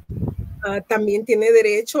 También tiene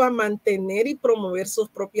derecho a mantener y promover sus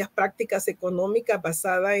propias prácticas económicas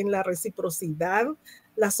basadas en la reciprocidad,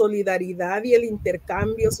 la solidaridad y el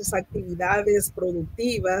intercambio, sus actividades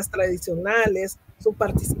productivas tradicionales, su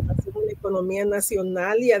participación en la economía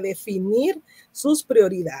nacional y a definir sus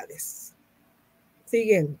prioridades.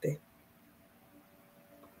 Siguiente.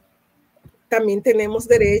 También tenemos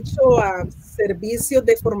derecho a servicios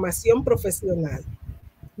de formación profesional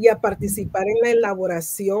y a participar en la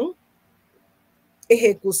elaboración,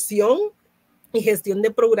 ejecución y gestión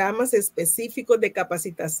de programas específicos de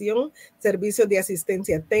capacitación, servicios de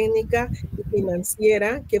asistencia técnica y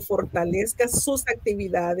financiera que fortalezca sus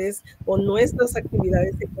actividades o nuestras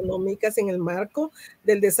actividades económicas en el marco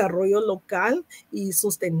del desarrollo local y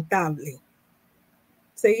sustentable.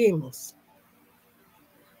 Seguimos.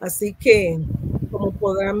 Así que, como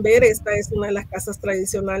podrán ver, esta es una de las casas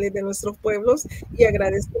tradicionales de nuestros pueblos y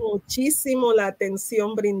agradezco muchísimo la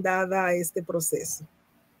atención brindada a este proceso.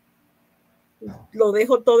 Lo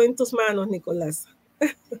dejo todo en tus manos, Nicolás.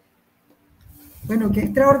 Bueno, qué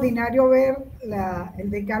extraordinario ver el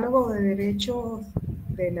decálogo de derechos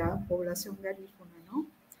de la población garífuna, ¿no?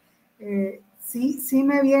 Sí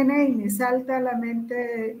me viene y me salta a la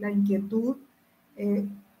mente la inquietud.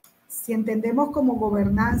 Si entendemos como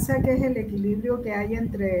gobernanza, que es el equilibrio que hay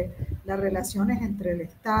entre las relaciones entre el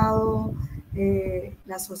Estado,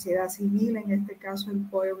 la sociedad civil, en este caso el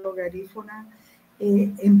pueblo garífuna,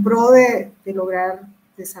 en pro de lograr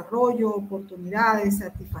desarrollo, oportunidades,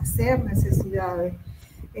 satisfacer necesidades.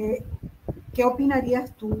 ¿Qué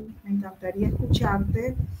opinarías tú? Me encantaría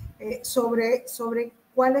escucharte sobre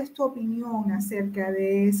cuál es tu opinión acerca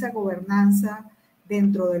de esa gobernanza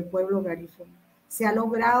dentro del pueblo garífuna. ¿Se ha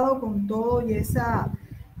logrado con todo y se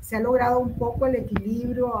ha logrado un poco el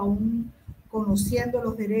equilibrio, aún conociendo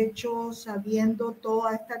los derechos, sabiendo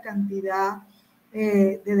toda esta cantidad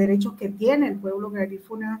de derechos que tiene el pueblo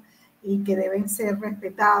garífuna y que deben ser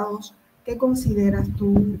respetados? ¿Qué consideras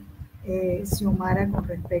tú, Xiomara, con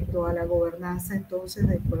respecto a la gobernanza entonces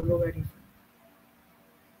del pueblo garífuna?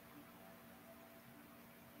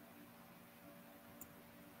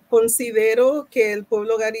 Considero que el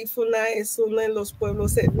pueblo garífuna es uno de los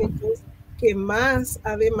pueblos étnicos que más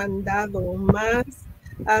ha demandado, más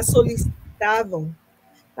ha solicitado,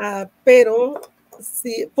 pero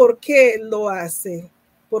sí, ¿por qué lo hace?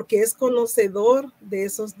 Porque es conocedor de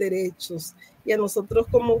esos derechos y a nosotros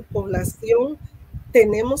como población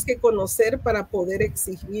tenemos que conocer para poder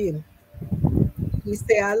exigir. Y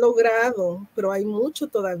se ha logrado, pero hay mucho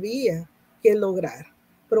todavía que lograr.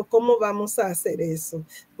 Pero ¿cómo vamos a hacer eso?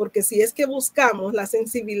 Porque si es que buscamos la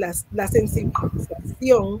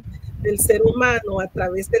sensibilización del ser humano a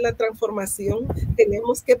través de la transformación,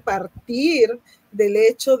 tenemos que partir del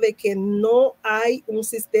hecho de que no hay un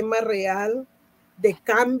sistema real de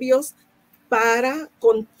cambios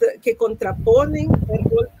que contraponen el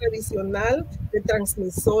rol tradicional de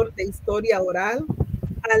transmisor de historia oral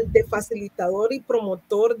al de facilitador y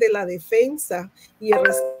promotor de la defensa y el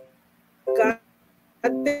rescate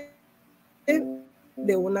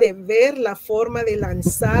de ver la forma de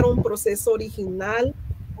lanzar un proceso original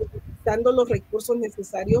utilizando los recursos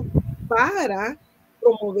necesarios para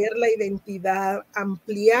promover la identidad,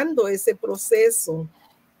 ampliando ese proceso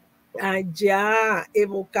ya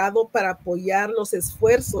evocado para apoyar los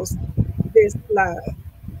esfuerzos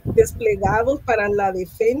desplegados para la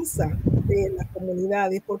defensa de las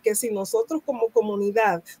comunidades, porque si nosotros como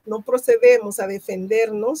comunidad no procedemos a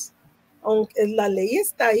defendernos, aunque la ley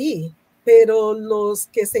está ahí, pero los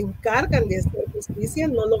que se encargan de hacer justicia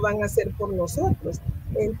no lo van a hacer por nosotros.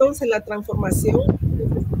 Entonces la transformación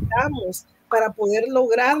necesitamos, para poder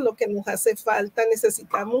lograr lo que nos hace falta,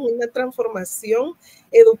 necesitamos una transformación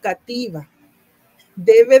educativa.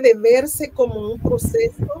 Debe de verse como un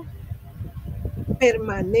proceso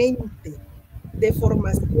permanente de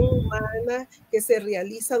formación humana que se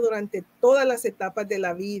realiza durante todas las etapas de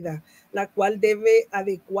la vida, la cual debe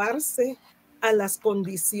adecuarse a las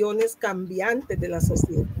condiciones cambiantes de la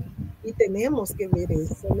sociedad. Y tenemos que ver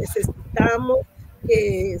eso. Necesitamos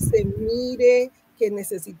que se mire,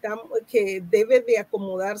 que debe de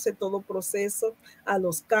acomodarse todo proceso a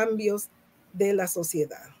los cambios de la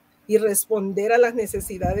sociedad y responder a las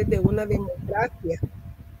necesidades de una democracia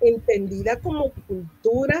entendida como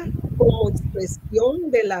cultura, como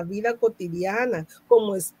expresión de la vida cotidiana,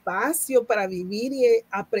 como espacio para vivir y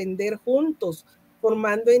aprender juntos,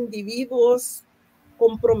 formando individuos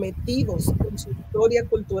comprometidos con su historia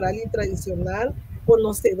cultural y tradicional,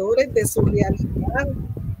 conocedores de su realidad,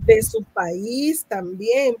 de su país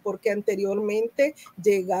también, porque anteriormente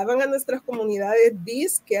llegaban a nuestras comunidades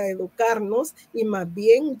disque a educarnos y más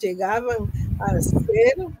bien llegaban a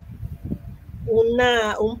ser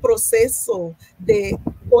un proceso de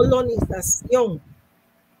colonización,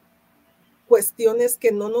 cuestiones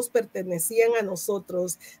que no nos pertenecían a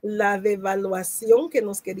nosotros, la devaluación que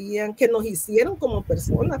nos querían, que nos hicieron como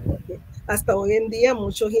personas, porque hasta hoy en día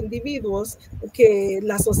muchos individuos que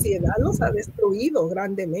la sociedad los ha destruido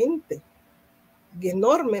grandemente,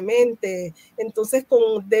 enormemente. Entonces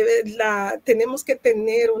tenemos que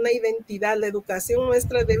tener una identidad. La educación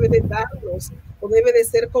nuestra debe de darnos o debe de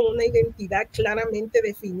ser con una identidad claramente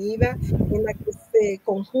definida en la que se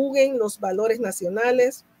conjuguen los valores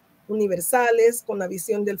nacionales, universales, con la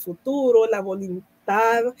visión del futuro, la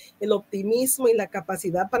voluntad, el optimismo y la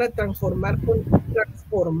capacidad para transformar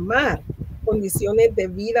condiciones de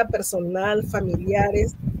vida personal,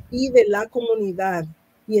 familiares y de la comunidad.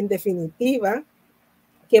 Y en definitiva,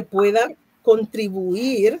 que pueda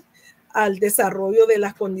contribuir al desarrollo de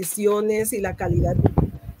las condiciones y la calidad de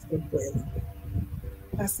vida del pueblo.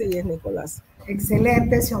 Así es, Nicolás.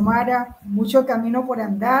 Excelente, Xiomara. Mucho camino por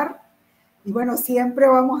andar. Y bueno, siempre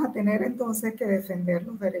vamos a tener entonces que defender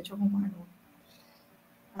los derechos humanos.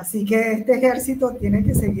 Así que este ejército tiene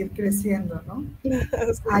que seguir creciendo, ¿no?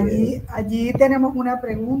 Allí tenemos una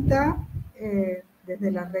pregunta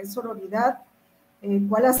desde la red Sororidad.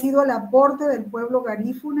 ¿Cuál ha sido el aporte del pueblo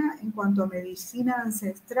garífuna en cuanto a medicina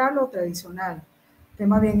ancestral o tradicional?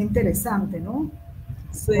 Tema bien interesante, ¿no?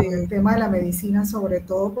 Sí. El tema de la medicina, sobre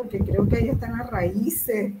todo, porque creo que ahí están las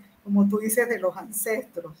raíces, como tú dices, de los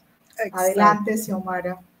ancestros. Exacto. Adelante,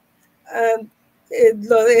 Xiomara.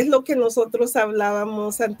 es lo que nosotros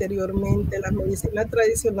hablábamos anteriormente. La medicina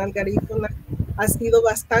tradicional garífuna ha sido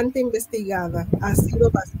bastante investigada, ha sido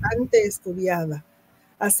bastante estudiada,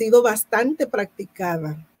 ha sido bastante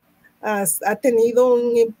practicada, ha tenido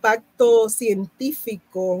un impacto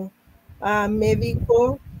científico,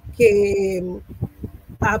 médico, que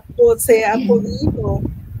se ha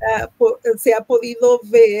podido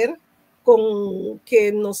ver con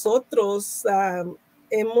que nosotros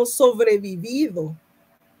hemos sobrevivido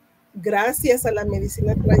gracias a la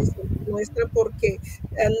medicina tradicional nuestra, porque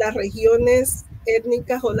las regiones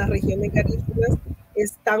étnicas o las regiones garífunas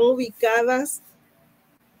están ubicadas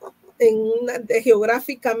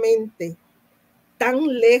geográficamente tan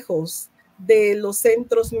lejos de los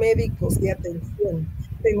centros médicos de atención.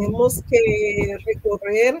 Tenemos que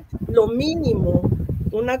recorrer lo mínimo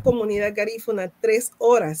una comunidad garífuna 3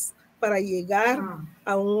 horas para llegar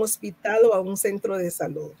a un hospital o a un centro de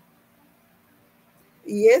salud.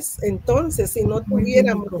 Y entonces, si no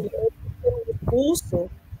tuviéramos uso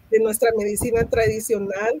de nuestra medicina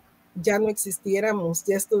tradicional, ya no existiéramos,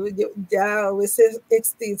 se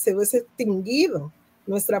hubiese extinguido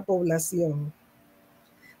nuestra población.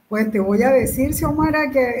 Pues te voy a decir, Xiomara,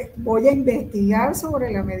 que voy a investigar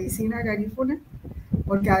sobre la medicina garífuna,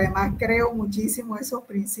 porque además creo muchísimo esos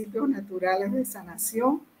principios naturales de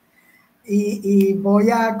sanación, y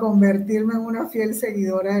voy a convertirme en una fiel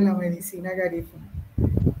seguidora de la medicina garífuna.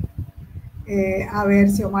 A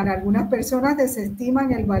ver, Xiomara, algunas personas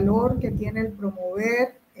desestiman el valor que tiene el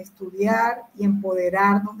promover, estudiar y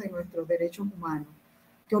empoderarnos de nuestros derechos humanos.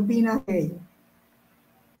 ¿Qué opinas de ello?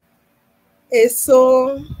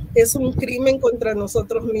 Eso es un crimen contra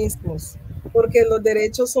nosotros mismos, porque los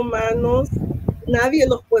derechos humanos nadie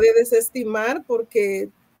los puede desestimar, porque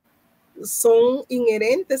son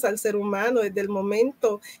inherentes al ser humano desde el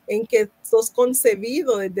momento en que sos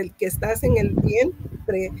concebido, desde el que estás en el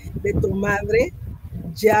vientre de tu madre,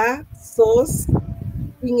 ya sos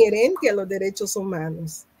inherente a los derechos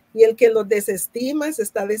humanos, y el que los desestima se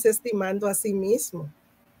está desestimando a sí mismo.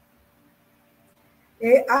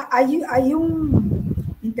 Hay un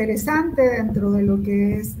interesante dentro de lo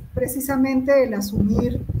que es precisamente el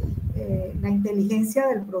asumir la inteligencia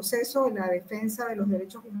del proceso de la defensa de los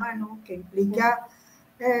derechos humanos, que implica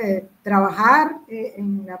trabajar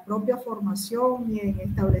en la propia formación y en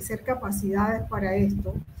establecer capacidades para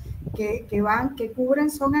esto, que cubren,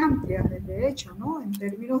 son amplias, de hecho, ¿no? En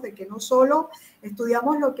términos de que no solo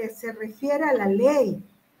estudiamos lo que se refiere a la ley,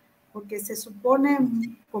 porque se supone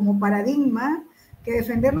como paradigma que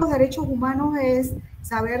defender los derechos humanos es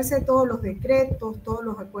saberse todos los decretos, todos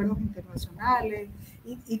los acuerdos internacionales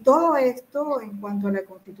y todo esto en cuanto a la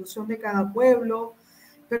constitución de cada pueblo.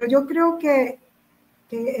 Pero yo creo que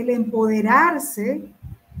el empoderarse,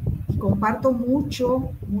 y comparto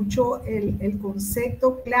mucho el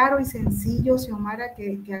concepto claro y sencillo, Xiomara,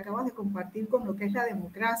 que acabas de compartir con lo que es la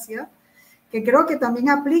democracia, que creo que también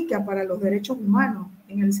aplica para los derechos humanos,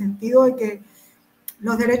 en el sentido de que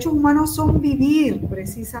los derechos humanos son vivir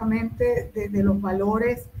precisamente desde los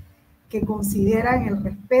valores que consideran el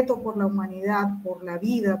respeto por la humanidad, por la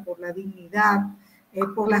vida, por la dignidad,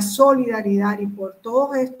 por la solidaridad y por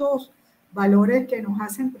todos estos valores que nos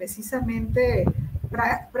hacen precisamente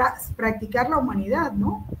practicar la humanidad,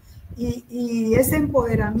 ¿no? Y ese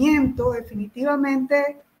empoderamiento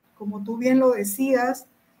definitivamente, como tú bien lo decías,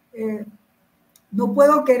 no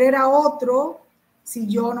puedo querer a otro si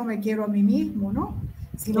yo no me quiero a mí mismo, ¿no?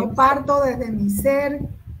 Si no parto desde mi ser,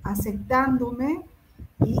 aceptándome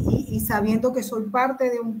y sabiendo que soy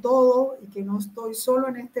parte de un todo y que no estoy solo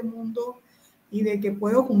en este mundo y de que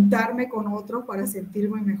puedo juntarme con otros para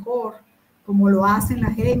sentirme mejor, como lo hacen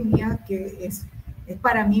las etnias, que es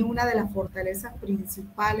para mí una de las fortalezas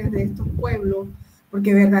principales de estos pueblos,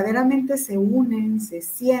 porque verdaderamente se unen, se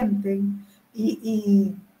sienten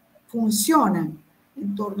y funcionan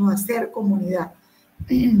en torno a ser comunidad.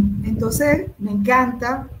 Entonces, me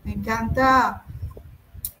encanta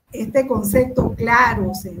este concepto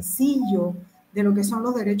claro, sencillo, de lo que son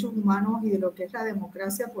los derechos humanos y de lo que es la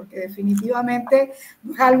democracia, porque definitivamente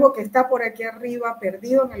no es algo que está por aquí arriba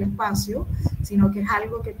perdido en el espacio, sino que es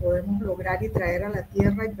algo que podemos lograr y traer a la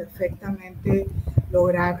tierra y perfectamente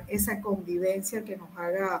lograr esa convivencia que nos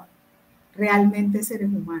haga realmente seres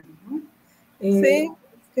humanos, ¿no? Sí,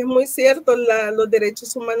 es muy cierto, los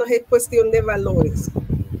derechos humanos es cuestión de valores.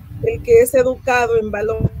 El que es educado en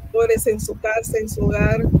valores en su casa, en su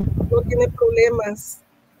hogar, no tiene problemas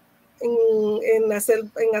en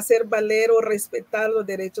hacer valer o respetar los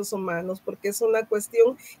derechos humanos, porque es una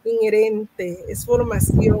cuestión inherente, es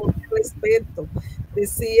formación, respeto.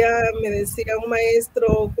 Me decía un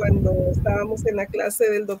maestro cuando estábamos en la clase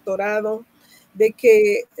del doctorado, de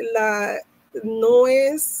que no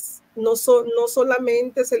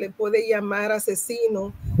solamente se le puede llamar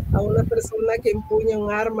asesino a una persona que empuña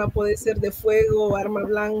un arma, puede ser de fuego o arma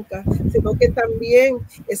blanca, sino que también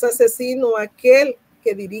es asesino aquel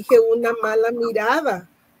que dirige una mala mirada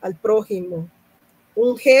al prójimo,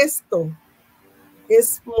 un gesto.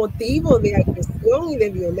 Es motivo de agresión y de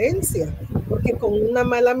violencia, porque con una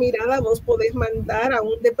mala mirada vos podés mandar a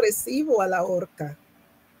un depresivo a la horca.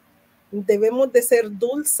 Debemos de ser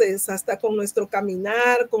dulces hasta con nuestro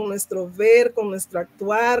caminar, con nuestro ver, con nuestro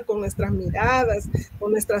actuar, con nuestras miradas,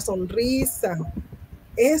 con nuestra sonrisa.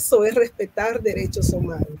 Eso es respetar derechos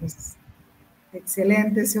humanos.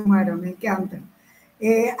 Excelente, Xiomara, me encanta.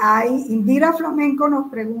 Indira Flamenco nos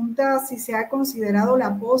pregunta si se ha considerado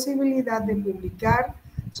la posibilidad de publicar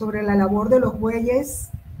sobre la labor de los bueyes,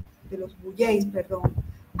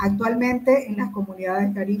 actualmente en las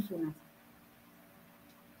comunidades garífunas.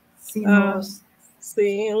 Si nos...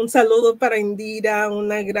 Sí, un saludo para Indira,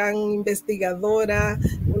 una gran investigadora,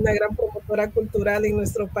 una gran promotora cultural en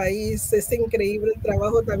nuestro país. Es increíble el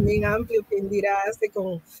trabajo también amplio que Indira hace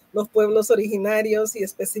con los pueblos originarios y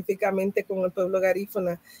específicamente con el pueblo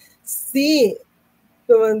garífuna. Sí,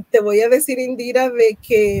 te voy a decir, Indira, de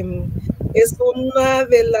que es una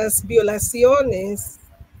de las violaciones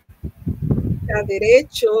a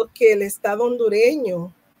derechos que el Estado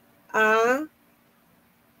hondureño ha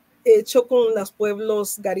hecho con los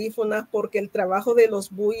pueblos garífunas, porque el trabajo de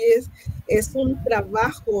los buyes es un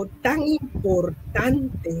trabajo tan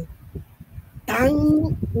importante,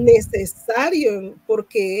 tan necesario,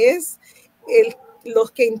 porque es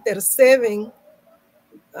los que interceden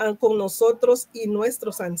con nosotros y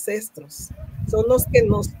nuestros ancestros. Son los que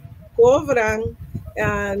nos cobran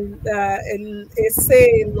el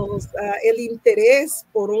interés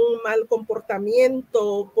por un mal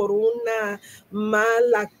comportamiento, por una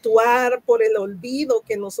mal actuar, por el olvido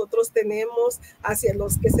que nosotros tenemos hacia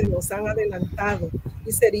los que se nos han adelantado.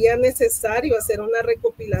 Y sería necesario hacer una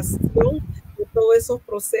recopilación de todos esos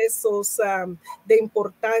procesos de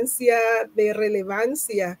importancia, de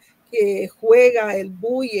relevancia que juega el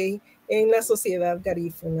buye en la sociedad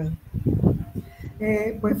garífuna.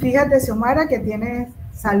 Pues fíjate, Xiomara, que tienes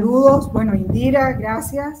saludos. Bueno, Indira,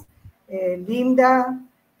 gracias. Linda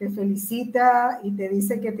te felicita y te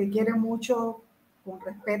dice que te quiere mucho con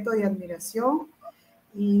respeto y admiración.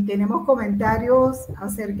 Y tenemos comentarios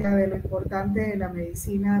acerca de lo importante de la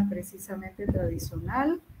medicina precisamente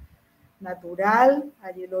tradicional, natural.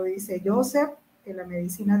 Allí lo dice Joseph, que la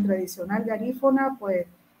medicina tradicional garífuna, pues,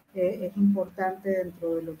 es importante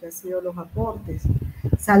dentro de lo que han sido los aportes.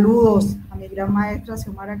 Saludos a mi gran maestra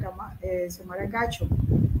Xiomara Cacho.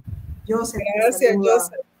 Joseph, gracias,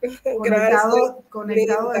 Joseph.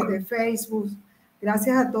 Conectado desde Facebook.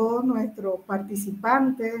 Gracias a todos nuestros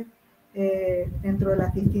participantes dentro de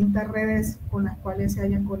las distintas redes con las cuales se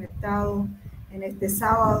hayan conectado en este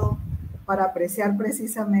sábado para apreciar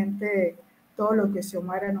precisamente todo lo que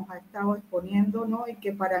Xiomara nos ha estado exponiendo, ¿no? Y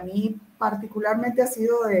que para mí particularmente ha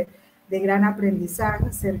sido de gran aprendizaje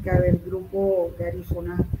acerca del grupo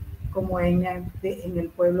Garifuna como en el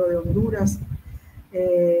pueblo de Honduras.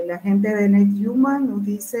 La gente de Net Human nos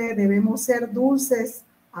dice, debemos ser dulces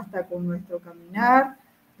hasta con nuestro caminar,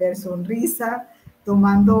 ver sonrisa,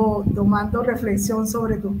 tomando reflexión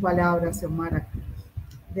sobre tus palabras, Xiomara.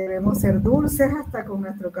 Debemos ser dulces hasta con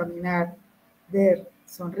nuestro caminar, ver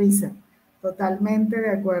sonrisa. Totalmente de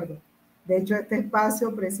acuerdo. De hecho, este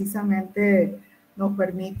espacio precisamente nos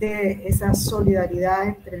permite esa solidaridad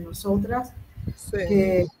entre nosotras, sí,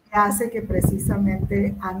 que hace que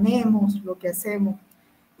precisamente amemos lo que hacemos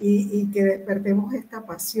y que despertemos esta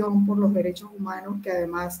pasión por los derechos humanos, que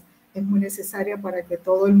además es muy necesaria para que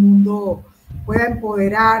todo el mundo pueda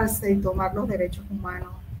empoderarse y tomar los derechos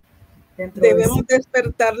humanos. Debemos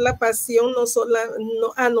despertar la pasión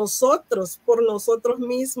a nosotros, por nosotros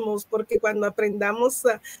mismos, porque cuando aprendamos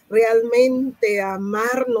realmente a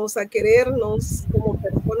amarnos, a querernos como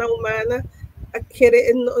persona humana,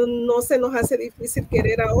 no se nos hace difícil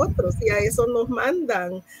querer a otros, y a eso nos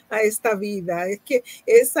mandan a esta vida. Es que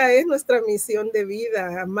esa es nuestra misión de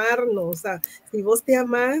vida, amarnos. Si vos te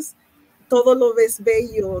amás, todo lo ves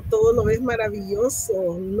bello, todo lo ves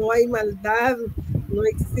maravilloso, no hay maldad, no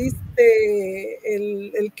existe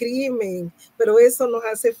el crimen, pero eso nos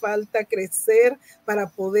hace falta crecer para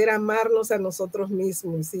poder amarnos a nosotros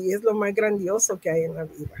mismos, y es lo más grandioso que hay en la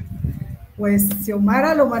vida. Pues,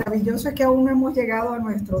 Xiomara, lo maravilloso es que aún no hemos llegado a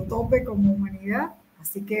nuestro tope como humanidad,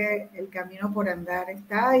 así que el camino por andar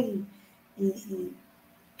está y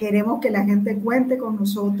queremos que la gente cuente con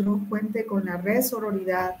nosotros, cuente con la red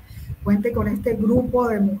Sororidad, cuente con este grupo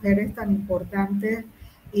de mujeres tan importantes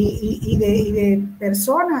y de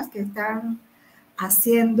personas que están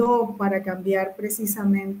haciendo para cambiar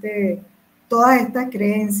precisamente todas estas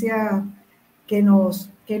creencias que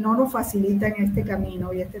no nos facilitan este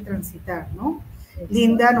camino y este transitar, ¿no? Exacto.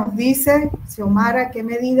 Linda nos dice, Xiomara, ¿qué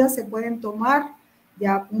medidas se pueden tomar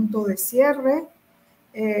ya a punto de cierre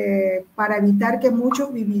para evitar que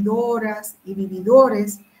muchos vividoras y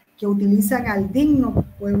vividores que utilizan al digno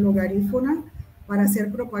pueblo garífuna para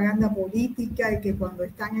hacer propaganda política y que cuando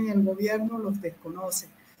están en el gobierno los desconocen?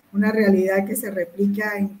 Una realidad que se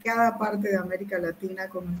replica en cada parte de América Latina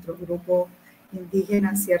con nuestro grupo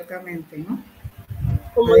indígena, ciertamente, ¿no?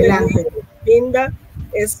 Como adelante. Linda,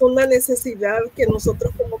 es una necesidad que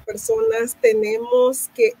nosotros como personas tenemos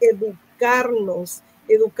que educarnos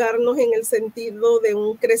en el sentido de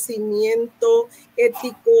un crecimiento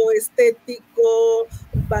ético, estético,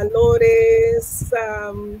 valores,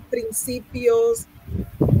 principios,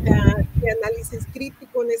 de análisis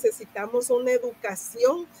crítico. Necesitamos una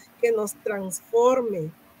educación que nos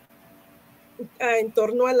transforme en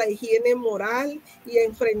torno a la higiene moral y a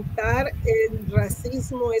enfrentar el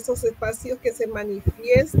racismo, esos espacios que se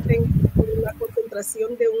manifiesten por la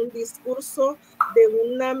concentración de un discurso,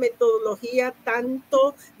 de una metodología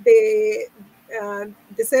tanto de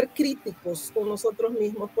ser críticos con nosotros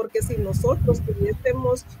mismos, porque si nosotros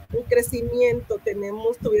tuviésemos un crecimiento,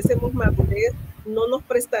 tuviésemos madurez, no nos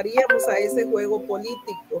prestaríamos a ese juego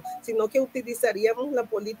político, sino que utilizaríamos la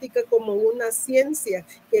política como una ciencia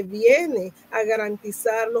que viene a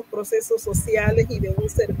garantizar los procesos sociales y de un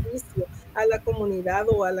servicio a la comunidad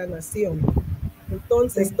o a la nación.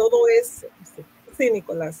 Entonces, todo eso. Sí,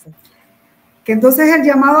 Nicolás. Que entonces el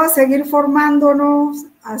llamado a seguir formándonos,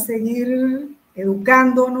 a seguir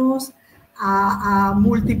educándonos, a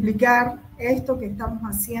multiplicar esto que estamos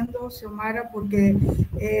haciendo, Xiomara, porque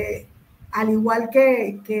al igual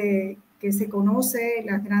que se conoce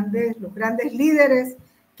los grandes líderes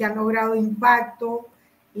que han logrado impacto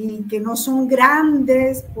y que no son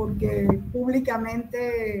grandes porque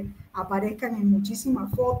públicamente aparezcan en muchísimas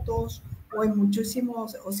fotos o en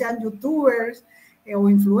muchísimos, o sean youtubers o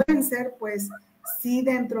influencers, pues sí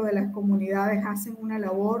dentro de las comunidades hacen una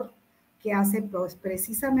labor que hace pues,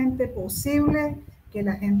 precisamente posible que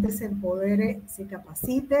la gente se empodere, se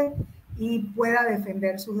capacite y pueda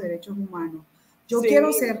defender sus derechos humanos. Yo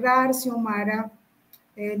quiero cerrar, Xiomara,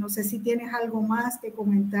 no sé si tienes algo más que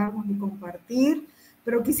comentarnos y compartir,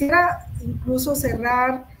 pero quisiera incluso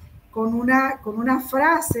cerrar con una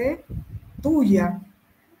frase tuya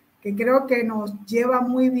que creo que nos lleva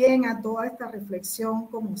muy bien a toda esta reflexión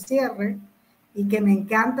como cierre y que me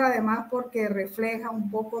encanta además porque refleja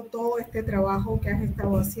un poco todo este trabajo que has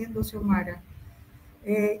estado haciendo, Xiomara,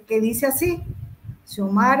 que dice así: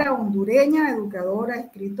 Xiomara, hondureña, educadora,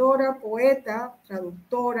 escritora, poeta,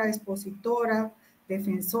 traductora, expositora,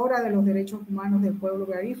 defensora de los derechos humanos del pueblo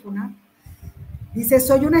garífuna. Dice,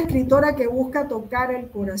 soy una escritora que busca tocar el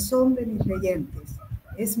corazón de mis leyentes.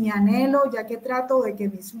 Es mi anhelo, ya que trato de que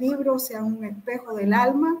mis libros sean un espejo del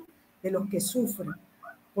alma de los que sufren.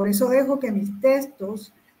 Por eso dejo que mis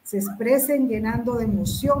textos se expresen llenando de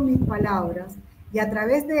emoción mis palabras y a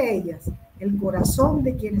través de ellas el corazón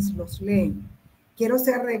de quienes los leen. Quiero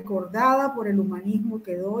ser recordada por el humanismo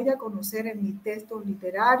que doy a conocer en mis textos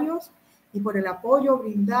literarios y por el apoyo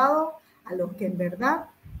brindado a los que en verdad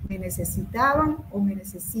me necesitaban o me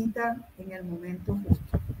necesitan en el momento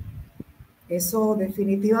justo. Eso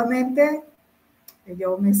definitivamente,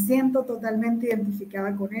 yo me siento totalmente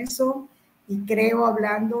identificada con eso y creo,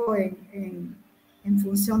 hablando en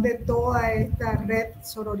función de toda esta red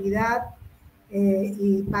sororidad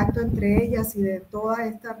y pacto entre ellas y de toda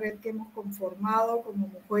esta red que hemos conformado como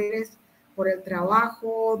mujeres por el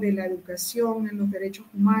trabajo de la educación en los derechos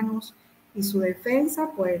humanos y su defensa,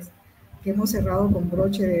 pues que hemos cerrado con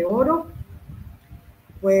broche de oro,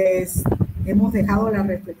 pues hemos dejado la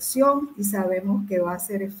reflexión y sabemos que va a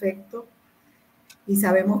hacer efecto y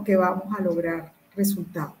sabemos que vamos a lograr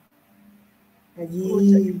resultados.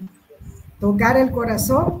 Allí tocar el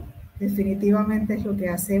corazón definitivamente es lo que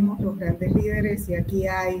hacemos los grandes líderes y aquí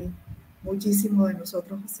hay muchísimos de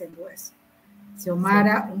nosotros haciendo eso.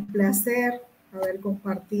 Xiomara, un placer haber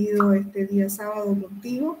compartido este día sábado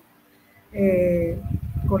contigo,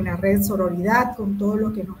 con la red Sororidad, con todos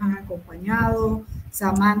los que nos han acompañado.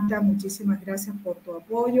 Samantha, muchísimas gracias por tu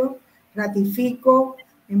apoyo. Ratifico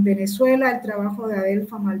en Venezuela el trabajo de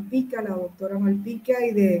Adelfa Malpica, la doctora Malpica,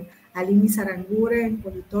 y de Alini Saranguren,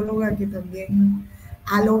 politóloga, que también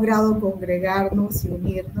ha logrado congregarnos y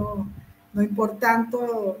unirnos, no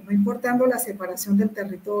importando la separación del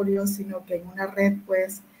territorio, sino que en una red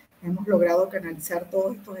pues hemos logrado canalizar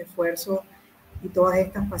todos estos esfuerzos y todas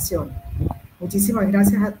estas pasiones. Muchísimas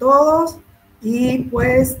gracias a todos y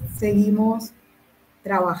pues seguimos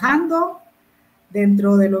trabajando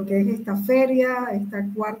dentro de lo que es esta feria, esta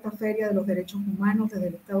cuarta feria de los derechos humanos desde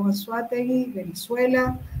el Estado de Anzoátegui,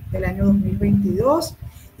 Venezuela, del año 2022.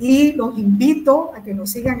 Y los invito a que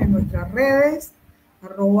nos sigan en nuestras redes,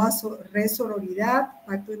 @Red Sororidad,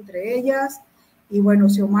 Pacto Entre Ellas. Y bueno,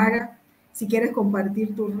 Xiomara, si quieres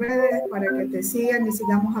compartir tus redes para que te sigan y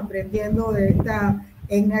sigamos aprendiendo de esta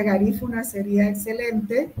etnia garífuna, sería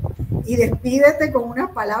excelente. Y despídete con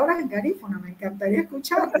unas palabras en garífuna, me encantaría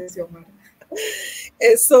escucharte, Xiomara.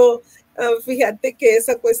 Eso, fíjate que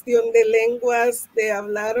esa cuestión de lenguas, de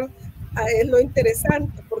hablar, es lo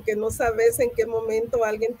interesante, porque no sabes en qué momento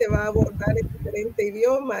alguien te va a abordar en diferente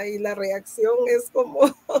idioma y la reacción es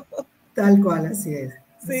como... Tal cual, así es.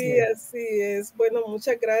 Sí, así es. Bueno,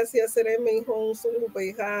 muchas gracias. Sereme hijo un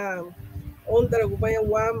sulubeja ondra gubaya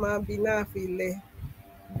wama binafile.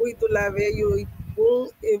 Buitu la veyo y bun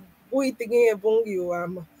buitingin e bungi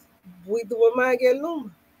wama. Buitu wama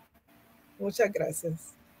gelum. Muchas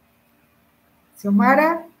gracias.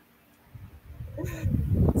 Xiomara,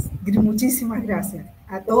 muchísimas gracias.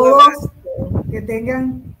 A todos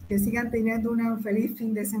que sigan teniendo un feliz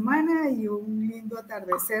fin de semana y un lindo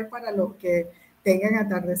atardecer para los que tengan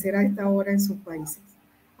atardecer a esta hora en sus países.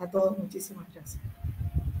 A todos, muchísimas gracias.